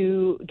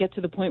to get to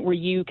the point where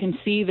you can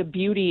see the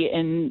beauty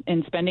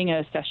in spending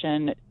a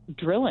session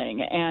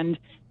drilling and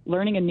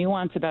learning a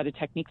nuance about a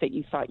technique that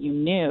you thought you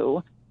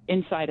knew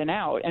inside and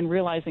out, and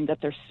realizing that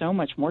there's so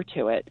much more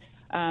to it.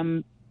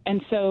 And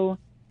so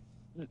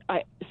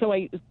I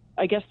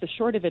guess the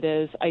short of it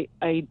is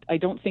I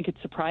don't think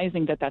it's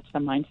surprising that that's the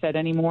mindset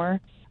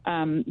anymore.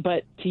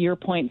 But to your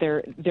point,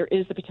 there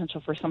is the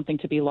potential for something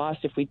to be lost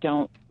if we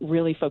don't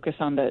really focus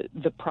on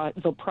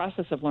the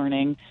process of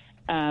learning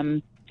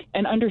and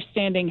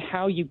understanding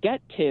how you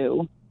get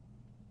to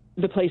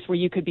the place where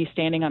you could be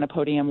standing on a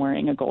podium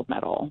wearing a gold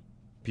medal.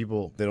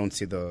 People, they don't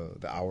see the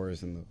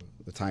hours and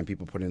the time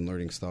people put in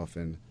learning stuff,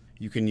 and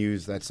you can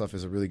use that stuff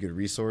as a really good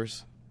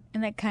resource.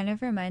 And that kind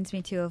of reminds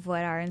me, too, of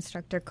what our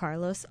instructor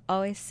Carlos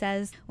always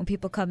says when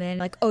people come in,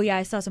 like, oh, yeah,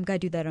 I saw some guy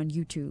do that on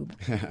YouTube.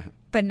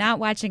 But not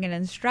watching an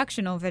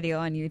instructional video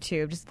on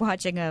YouTube, just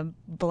watching a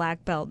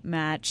black belt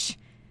match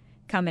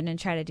come in and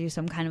try to do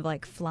some kind of,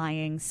 like,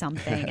 flying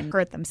something and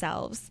hurt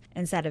themselves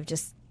instead of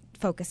just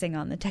focusing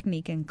on the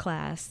technique in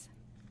class,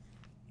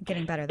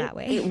 getting better that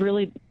way. It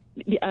really...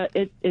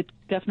 it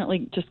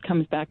definitely just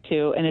comes back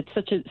to, and it's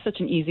such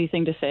an easy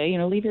thing to say,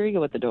 leave your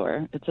ego at the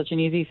door. It's such an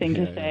easy thing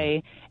to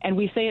say. And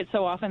we say it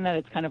so often that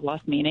it's kind of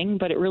lost meaning,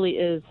 but it really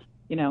is,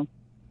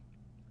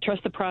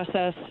 trust the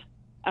process,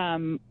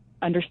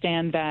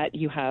 understand that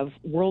you have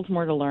worlds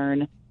more to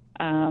learn.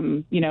 Go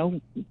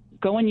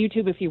on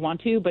YouTube if you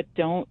want to, but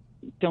don't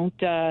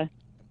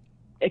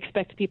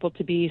expect people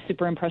to be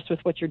super impressed with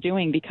what you're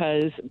doing,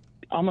 because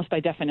almost by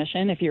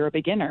definition, if you're a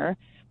beginner,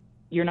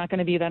 you're not going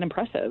to be that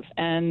impressive.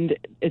 And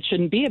it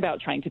shouldn't be about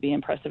trying to be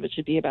impressive. It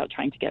should be about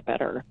trying to get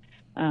better.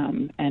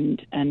 And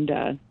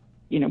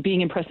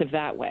being impressive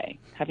that way,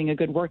 having a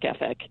good work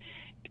ethic,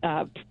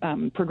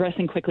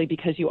 progressing quickly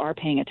because you are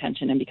paying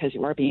attention and because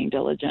you are being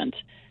diligent.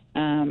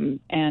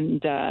 And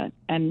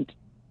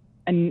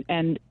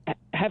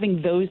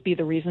having those be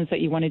the reasons that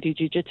you want to do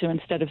jiu-jitsu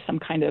instead of some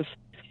kind of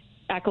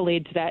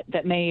accolades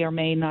that may or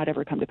may not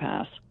ever come to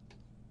pass.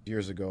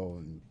 Years ago,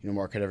 and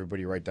Mark had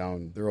everybody write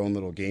down their own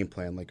little game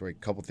plan, like a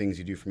couple things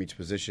you do from each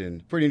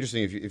position. Pretty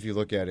interesting if you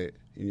look at it.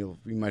 You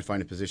might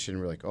find a position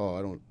where like, oh,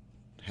 I don't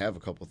have a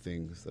couple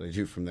things that I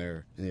do from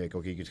there, and you're like,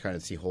 okay, you can kind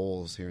of see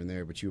holes here and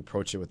there, but you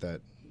approach it with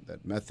that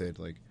method,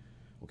 like,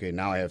 okay,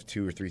 now I have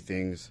 2 or 3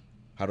 things.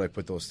 How do I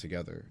put those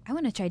together? I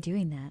want to try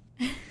doing that.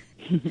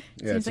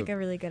 Seems like a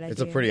really good idea.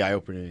 It's a pretty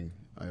eye-opening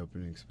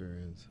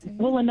experience.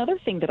 Well, another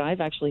thing that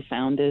I've actually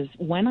found is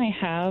when I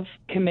have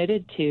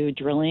committed to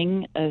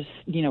drilling a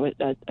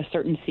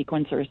certain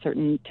sequence or a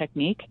certain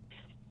technique,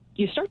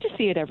 you start to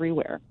see it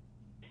everywhere.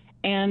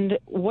 And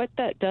what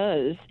that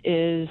does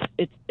is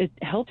it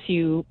helps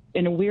you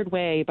in a weird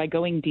way. By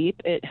going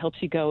deep, it helps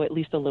you go at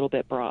least a little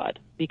bit broad,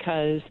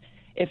 because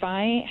if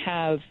I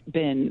have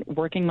been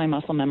working my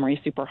muscle memory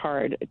super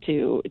hard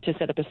to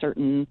set up a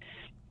certain,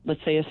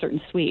 let's say a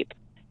certain sweep,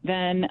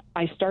 then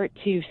I start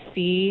to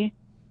see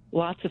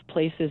lots of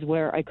places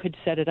where I could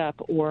set it up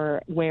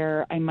or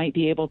where I might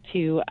be able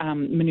to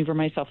maneuver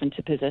myself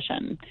into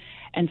position.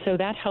 And so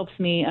that helps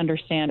me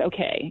understand,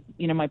 okay,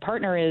 my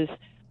partner is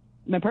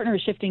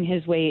shifting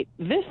his weight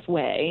this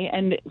way,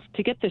 and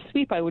to get this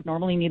sweep, I would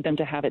normally need them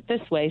to have it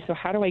this way. So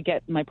how do I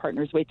get my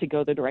partner's weight to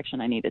go the direction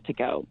I need it to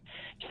go?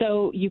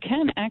 So you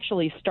can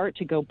actually start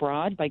to go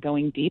broad by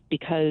going deep,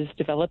 because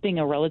developing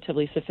a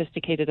relatively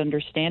sophisticated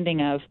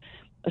understanding of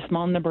a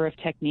small number of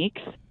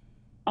techniques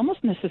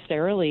almost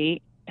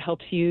necessarily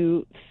helps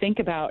you think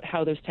about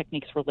how those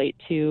techniques relate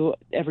to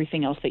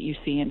everything else that you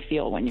see and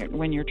feel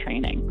when you're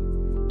training.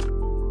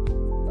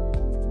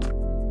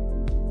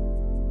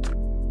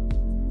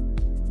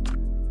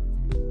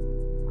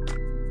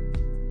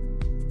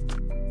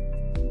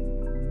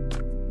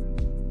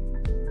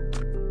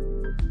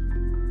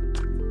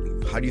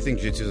 How do you think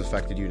jiu-jitsu has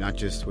affected you, not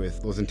just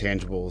with those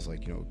intangibles,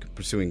 like,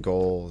 pursuing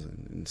goals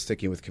and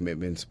sticking with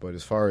commitments, but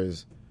as far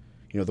as,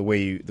 the way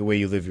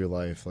you live your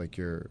life, like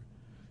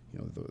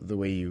the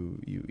way you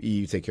eat,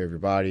 you take care of your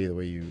body, the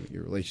way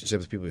your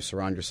relationships, people you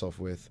surround yourself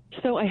with?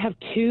 So I have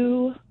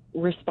 2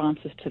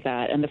 responses to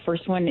that. And the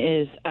first one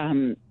is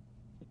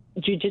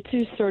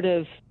jiu-jitsu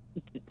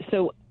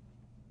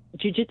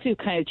jiu-jitsu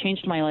kind of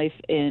changed my life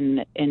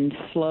in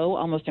slow,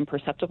 almost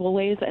imperceptible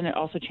ways, and it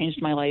also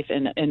changed my life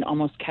in an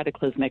almost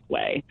cataclysmic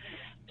way.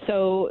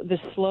 So the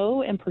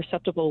slow,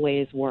 imperceptible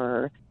ways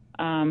were,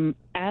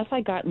 as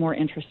I got more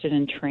interested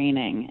in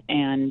training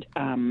and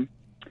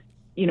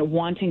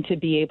wanting to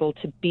be able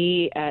to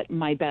be at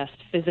my best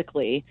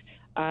physically,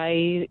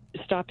 I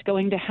stopped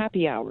going to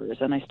happy hours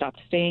and I stopped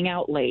staying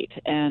out late,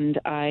 and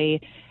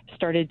I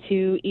started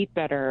to eat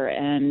better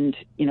and,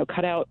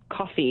 cut out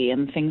coffee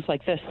and things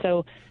like this.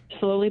 So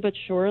slowly but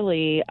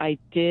surely I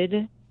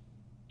did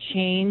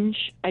change.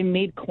 I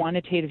made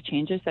quantitative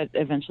changes that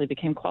eventually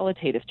became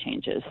qualitative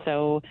changes.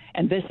 So,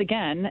 and this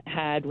again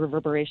had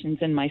reverberations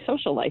in my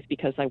social life,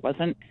 because I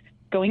wasn't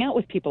going out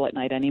with people at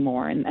night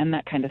anymore and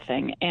that kind of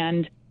thing.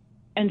 And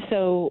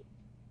so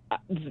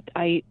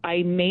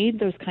I made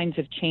those kinds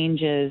of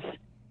changes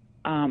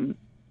kind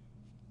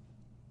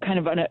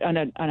of on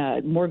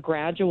a more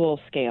gradual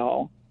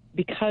scale,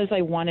 because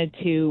I wanted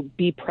to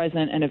be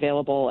present and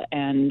available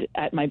and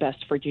at my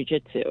best for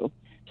jiu-jitsu.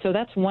 So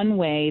that's one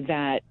way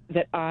that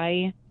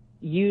I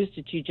used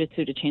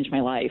jiu-jitsu to change my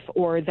life,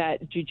 or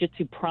that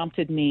jiu-jitsu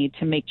prompted me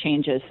to make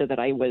changes so that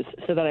I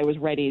was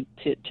ready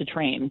to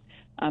train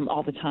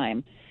all the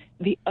time.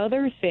 The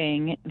other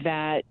thing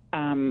that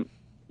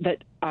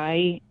that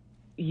I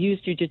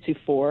use jiu-jitsu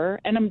for,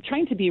 and I'm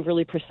trying to be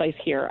really precise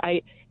here.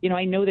 I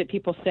know that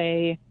people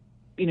say,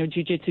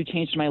 jiu-jitsu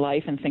changed my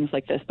life and things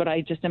like this, but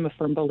I just am a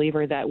firm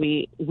believer that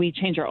we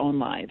change our own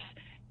lives.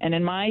 And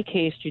in my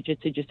case,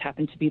 jiu-jitsu just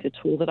happened to be the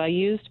tool that I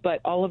used,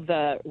 but all of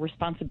the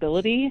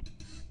responsibility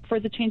for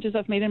the changes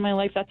I've made in my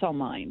life, that's all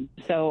mine.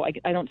 So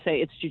I don't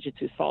say it's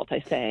jiu-jitsu's fault. I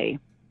say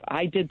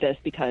I did this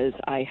because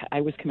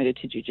I was committed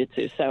to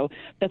jiu-jitsu. So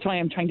that's why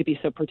I'm trying to be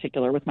so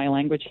particular with my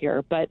language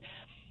here. But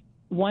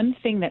one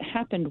thing that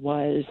happened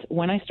was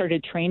when I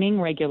started training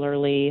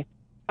regularly,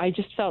 I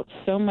just felt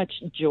so much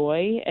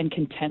joy and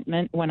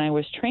contentment when I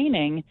was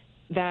training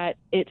that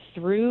it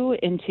threw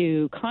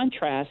into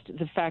contrast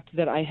the fact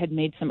that I had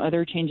made some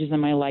other changes in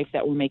my life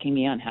that were making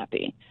me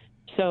unhappy.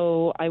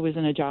 So I was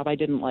in a job I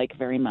didn't like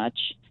very much.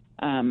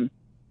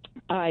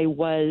 I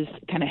was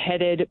kind of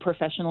headed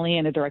professionally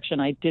in a direction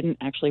I didn't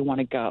actually want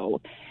to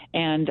go.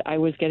 And I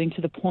was getting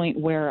to the point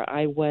where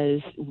I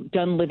was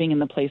done living in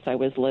the place I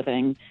was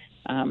living,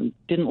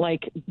 didn't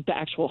like the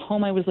actual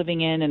home I was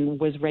living in, and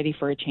was ready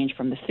for a change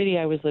from the city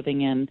I was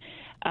living in.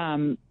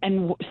 And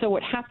so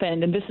what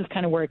happened, and this is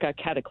kind of where it got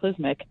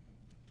cataclysmic,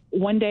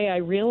 one day I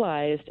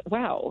realized,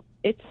 wow,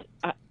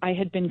 I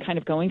had been kind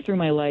of going through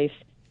my life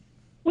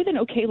with an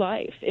okay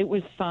life. It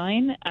was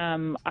fine.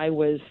 I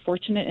was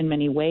fortunate in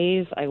many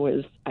ways. I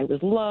was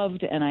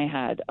loved, and I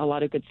had a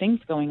lot of good things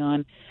going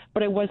on,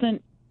 but I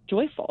wasn't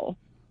joyful.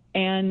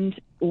 And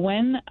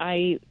when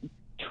I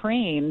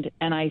trained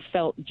and I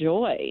felt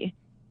joy,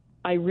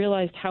 I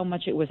realized how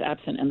much it was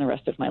absent in the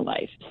rest of my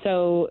life.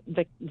 So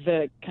the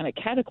kind of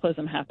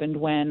cataclysm happened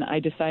when I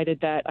decided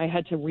that I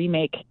had to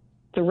remake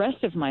the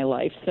rest of my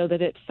life so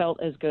that it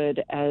felt as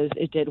good as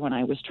it did when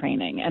I was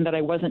training, and that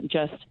I wasn't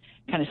just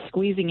kind of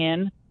squeezing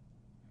in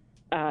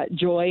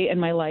joy in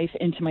my life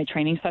into my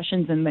training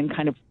sessions and then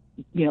kind of,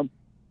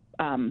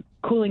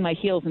 cooling my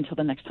heels until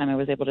the next time I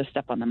was able to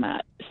step on the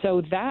mat.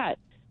 So that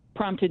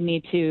prompted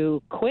me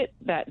to quit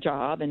that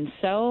job and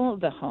sell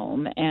the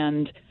home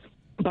and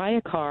buy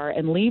a car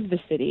and leave the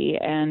city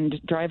and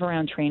drive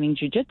around training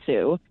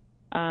jiu-jitsu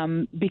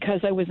because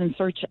I was in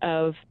search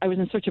of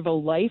a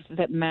life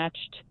that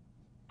matched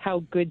how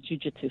good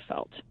jiu-jitsu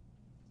felt.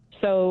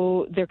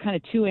 So there are kind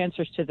of two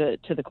answers to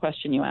the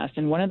question you asked,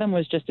 and one of them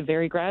was just a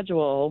very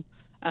gradual,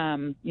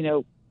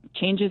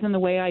 changes in the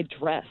way I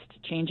dressed,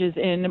 changes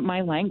in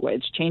my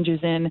language, changes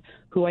in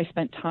who I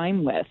spent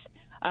time with.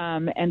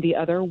 And the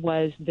other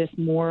was this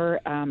more,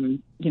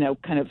 kind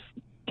of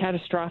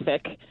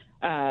catastrophic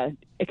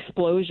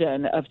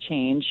explosion of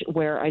change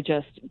where I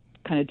just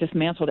kind of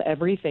dismantled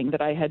everything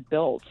that I had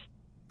built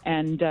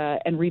and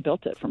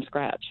rebuilt it from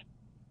scratch.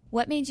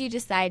 What made you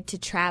decide to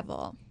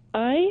travel?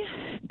 I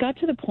got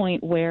to the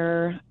point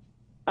where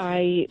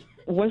I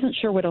wasn't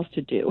sure what else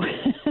to do.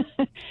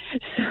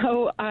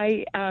 So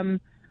I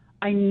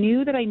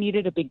knew that I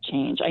needed a big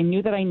change. I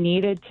knew that I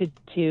needed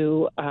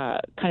to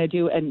kind of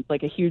do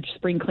a huge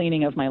spring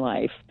cleaning of my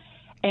life.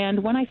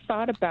 And when I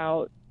thought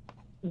about,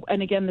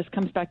 and again, this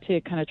comes back to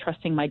kind of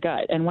trusting my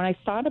gut. And when I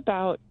thought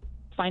about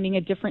finding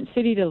a different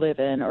city to live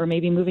in, or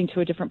maybe moving to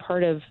a different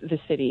part of the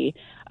city,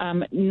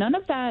 none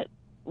of that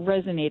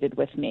resonated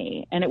with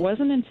me. And it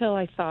wasn't until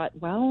I thought,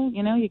 well,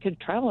 you could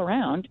travel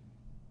around.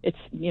 It's,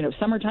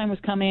 summertime was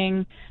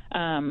coming,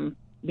 and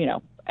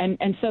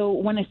so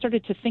when I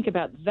started to think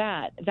about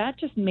that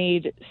just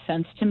made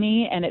sense to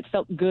me, and it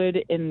felt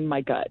good in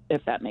my gut,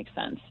 if that makes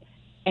sense.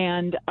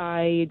 And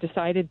I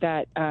decided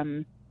that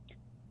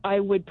I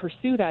would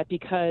pursue that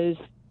because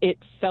it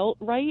felt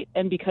right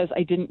and because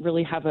I didn't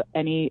really have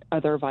any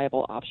other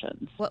viable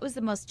options. What was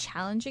the most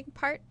challenging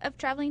part of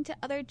traveling to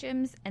other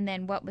gyms? And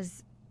then what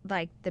was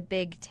the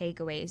big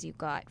takeaways you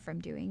got from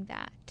doing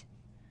that?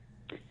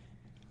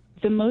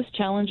 The most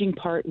challenging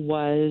part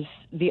was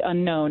the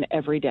unknown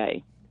every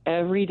day.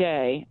 Every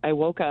day I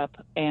woke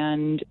up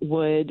and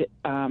would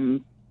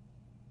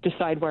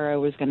decide where I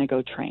was going to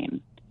go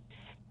train.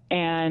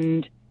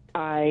 And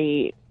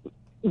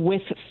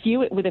with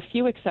a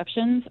few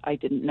exceptions, I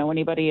didn't know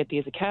anybody at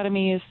these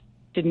academies,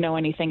 didn't know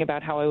anything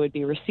about how I would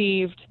be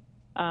received.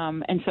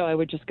 And so I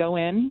would just go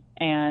in,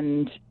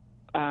 and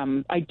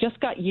I just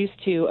got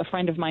used to, a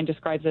friend of mine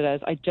describes it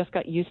as, I just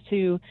got used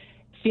to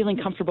feeling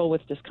comfortable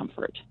with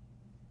discomfort.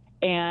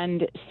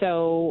 And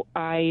so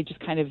I just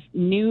kind of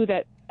knew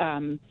that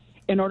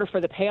in order for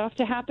the payoff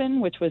to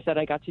happen, which was that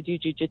I got to do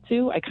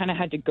jiu-jitsu, I kind of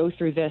had to go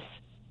through this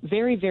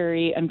very,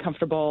 very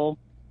uncomfortable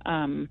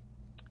gamut,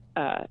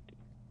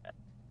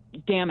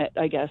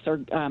 I guess, or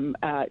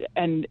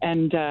and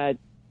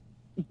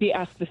be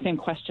asked the same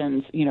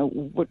questions.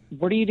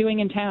 What are you doing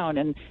in town,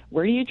 and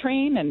where do you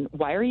train, and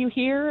why are you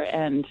here?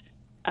 And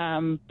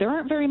there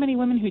aren't very many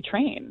women who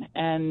train,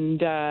 and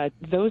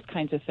those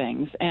kinds of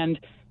things. And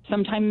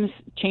sometimes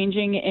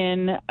changing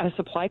in a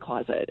supply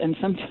closet, and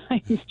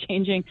sometimes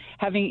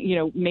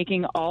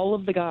making all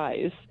of the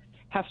guys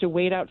have to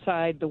wait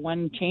outside the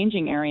one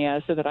changing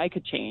area so that I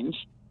could change.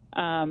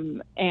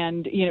 And,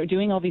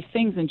 doing all these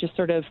things and just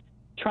sort of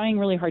trying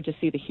really hard to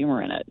see the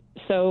humor in it.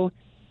 So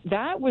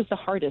that was the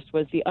hardest,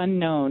 was the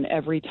unknown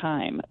every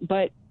time.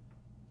 But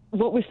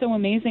what was so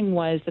amazing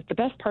was that the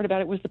best part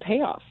about it was the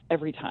payoff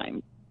every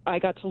time. I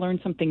got to learn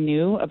something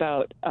new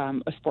about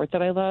a sport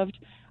that I loved.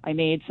 I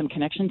made some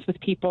connections with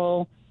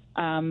people,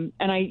 and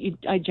I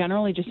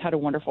generally just had a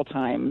wonderful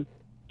time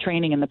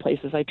training in the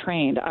places I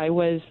trained. I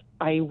was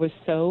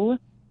so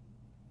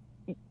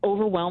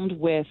overwhelmed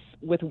with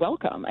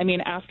welcome. I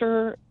mean,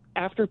 after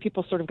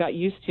people sort of got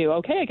used to,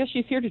 okay, I guess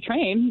she's here to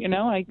train, you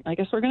know, I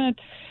guess we're gonna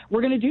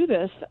do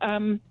this.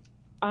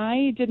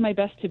 I did my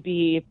best to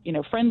be, you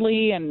know,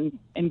 friendly and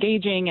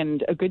engaging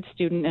and a good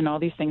student and all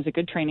these things, a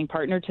good training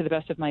partner to the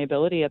best of my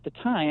ability at the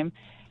time.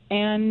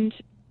 And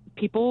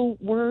people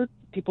were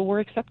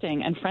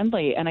accepting and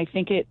friendly. And I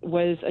think it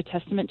was a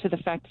testament to the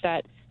fact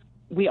that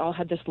we all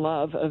had this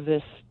love of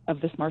this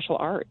martial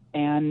art.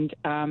 And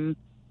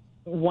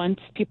once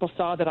people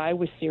saw that I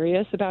was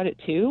serious about it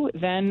too,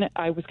 then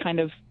I was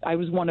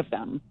one of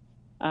them.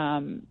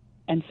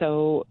 And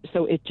so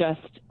it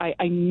just,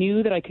 I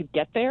knew that I could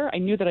get there. I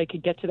knew that I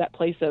could get to that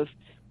place of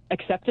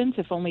acceptance,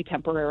 if only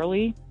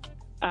temporarily,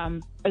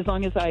 as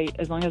long as I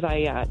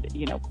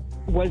you know,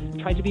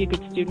 tried to be a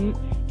good student,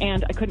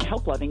 and I couldn't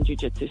help loving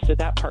jiu-jitsu. So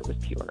that part was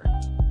pure.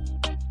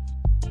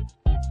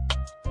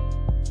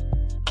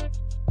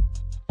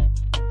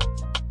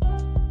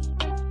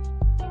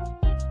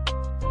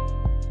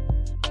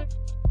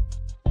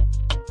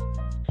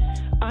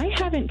 I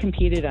haven't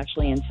competed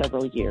actually in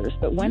several years,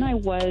 but when I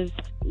was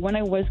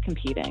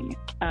competing,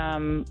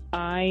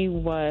 I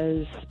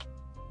was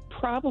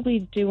probably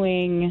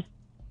doing,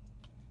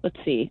 let's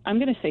see, I'm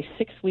going to say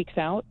 6 weeks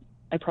out.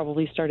 I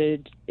probably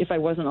started, if I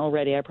wasn't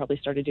already, I probably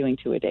started doing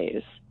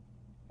 2-a-days.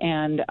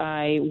 And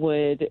I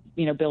would,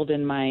 you know, build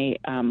in my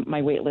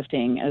my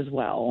weightlifting as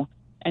well,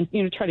 and,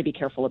 you know, try to be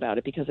careful about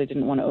it because I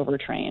didn't want to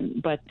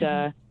overtrain.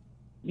 But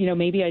you know,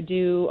 maybe I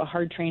do a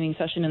hard training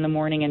session in the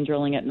morning and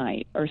drilling at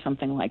night or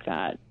something like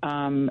that.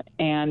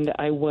 And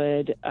I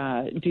would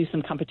do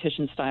some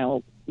competition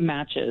style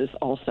matches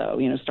also,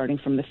 you know, starting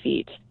from the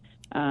feet,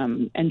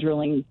 and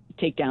drilling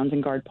takedowns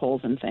and guard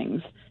pulls and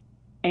things.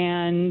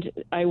 And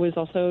I was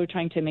also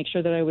trying to make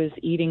sure that I was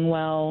eating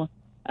well,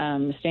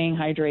 staying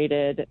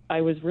hydrated.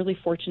 I was really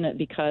fortunate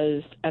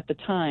because at the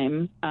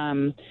time,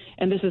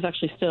 and this is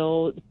actually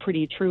still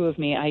pretty true of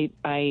me,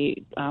 I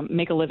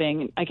make a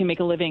living. I can make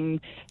a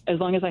living as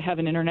long as I have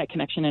an internet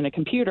connection and a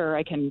computer.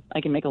 I can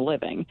make a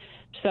living.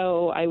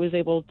 So I was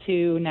able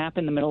to nap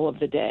in the middle of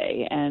the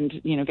day and,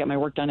 you know, get my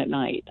work done at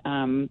night.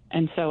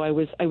 And so I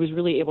was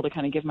really able to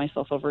kind of give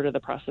myself over to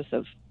the process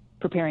of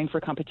preparing for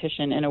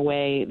competition in a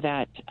way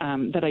that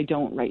that I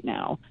don't right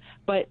now.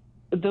 But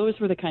those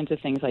were the kinds of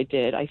things I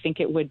did. I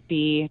think it would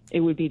be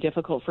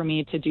difficult for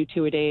me to do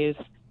 2-a-days,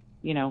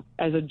 you know,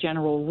 as a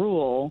general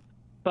rule,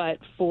 but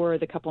for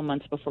the couple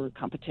months before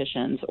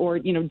competitions or,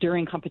 you know,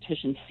 during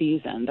competition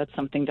season, that's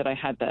something that I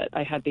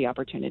had the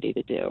opportunity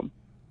to do.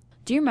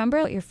 Do you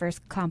remember what your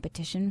first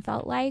competition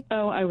felt like?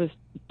 Oh, I was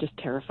just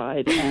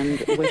terrified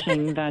and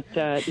wishing that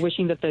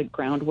the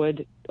ground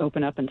would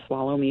open up and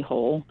swallow me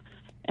whole.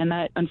 And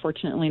that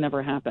unfortunately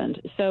never happened.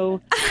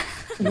 So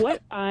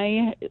what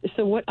I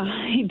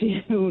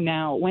do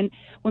now, when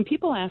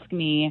people ask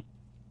me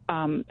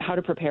how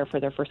to prepare for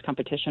their first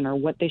competition or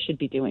what they should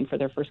be doing for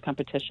their first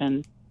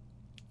competition,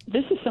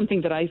 this is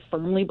something that I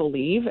firmly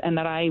believe and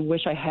that I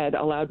wish I had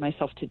allowed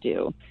myself to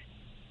do.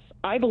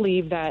 I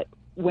believe that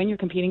when you're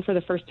competing for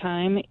the first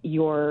time,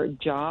 your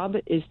job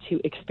is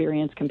to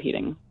experience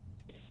competing.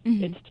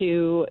 Mm-hmm. It's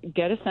to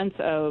get a sense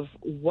of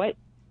what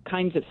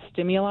kinds of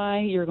stimuli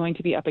you're going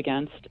to be up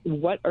against,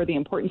 what are the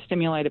important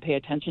stimuli to pay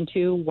attention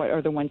to, what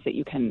are the ones that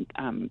you can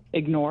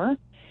ignore,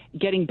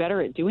 getting better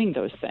at doing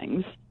those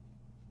things,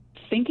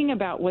 thinking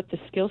about what the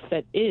skill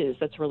set is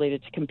that's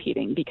related to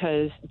competing,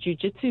 because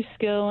jiu-jitsu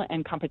skill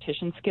and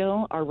competition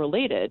skill are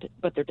related,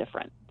 but they're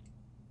different.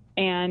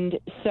 And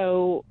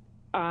so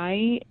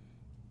I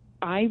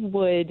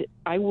would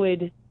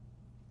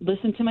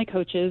listen to my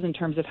coaches in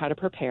terms of how to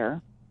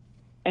prepare,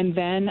 and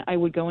then I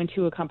would go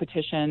into a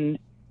competition,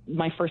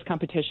 my first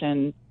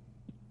competition,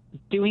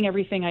 doing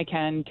everything I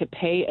can to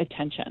pay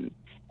attention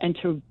and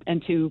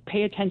to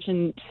pay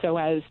attention so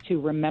as to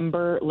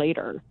remember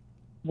later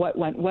what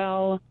went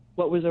well,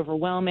 what was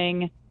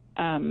overwhelming,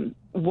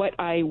 what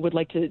I would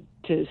like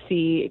to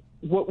see,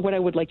 what I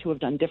would like to have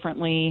done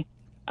differently,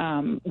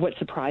 what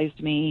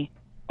surprised me,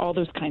 all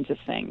those kinds of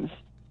things.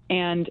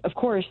 And of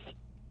course,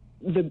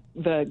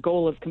 the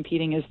goal of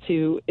competing is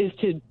to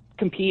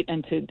compete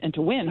and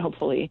to win,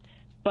 hopefully.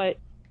 But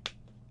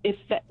if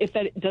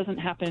that doesn't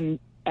happen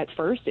at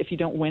first, if you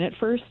don't win at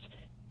first,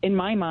 in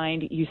my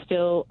mind, you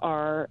still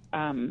are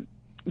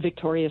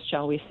victorious,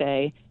 shall we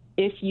say,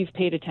 if you've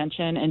paid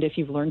attention and if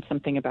you've learned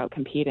something about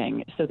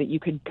competing, so that you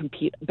could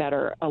compete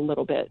better a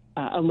little bit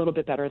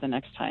better the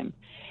next time.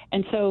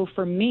 And so,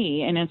 for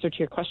me, in answer to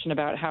your question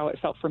about how it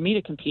felt for me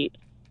to compete,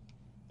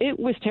 it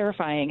was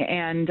terrifying,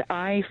 and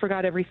I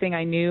forgot everything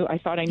I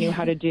thought I knew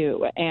how to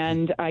do,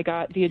 and I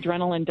got the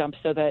adrenaline dump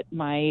so that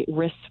my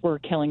wrists were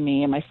killing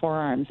me and my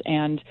forearms,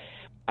 and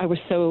I was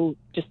so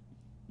just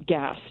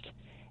gassed.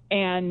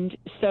 And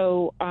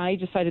so I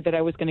decided that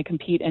I was going to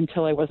compete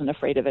until I wasn't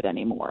afraid of it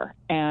anymore.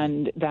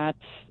 And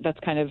that's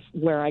kind of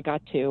where I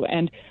got to.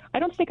 And I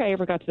don't think I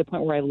ever got to the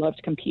point where I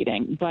loved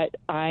competing, but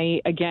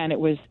it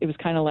was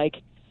kind of like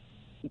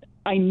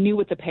I knew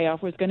what the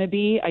payoff was going to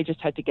be. I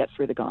just had to get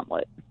through the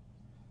gauntlet.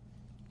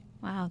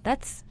 Wow,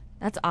 that's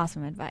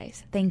awesome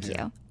advice. Thank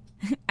you.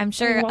 I'm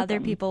sure other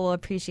people will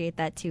appreciate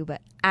that too,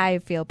 but I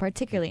feel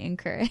particularly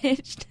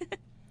encouraged.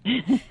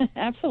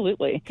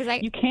 Absolutely.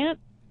 Because you can't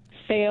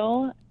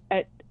fail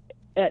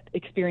at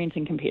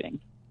experiencing competing.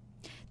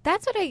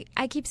 That's what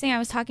I keep saying. I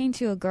was talking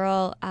to a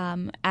girl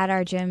at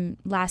our gym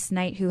last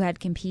night who had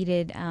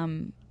competed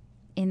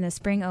in the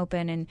Spring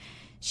Open, and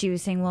she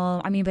was saying,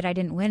 well, I mean, but I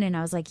didn't win. And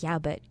I was like, yeah,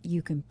 but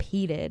you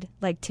competed.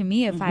 Like, to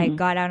me, if I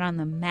got out on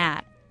the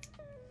mat,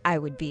 I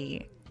would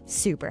be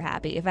super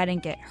happy. If I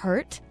didn't get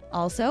hurt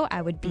also,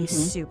 I would be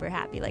super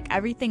happy. Like,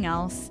 everything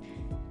else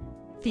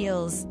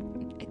feels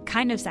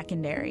kind of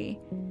secondary.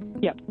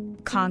 Yep.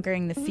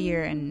 Conquering the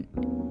fear and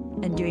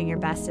doing your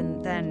best,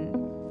 and then,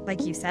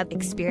 like you said,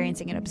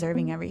 experiencing and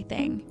observing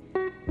everything.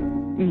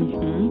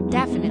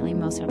 Definitely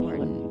most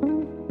important.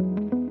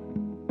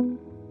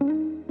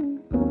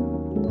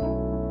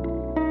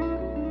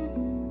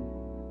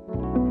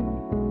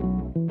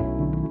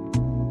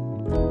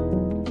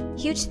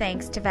 Huge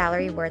thanks to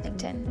Valerie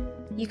Worthington.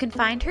 You can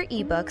find her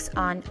ebooks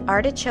on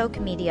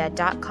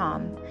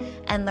artichokemedia.com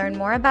and learn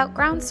more about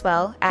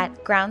Groundswell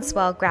at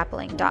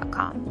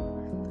groundswellgrappling.com.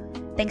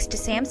 Thanks to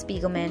Sam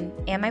Spiegelman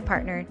and my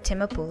partner, Tim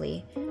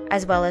Apuli,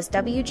 as well as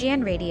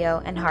WGN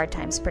Radio and Hard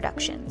Times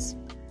Productions.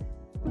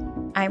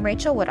 I'm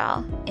Rachel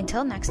Woodall.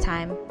 Until next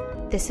time,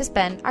 this has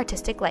been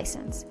Artistic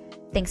License.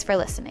 Thanks for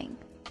listening.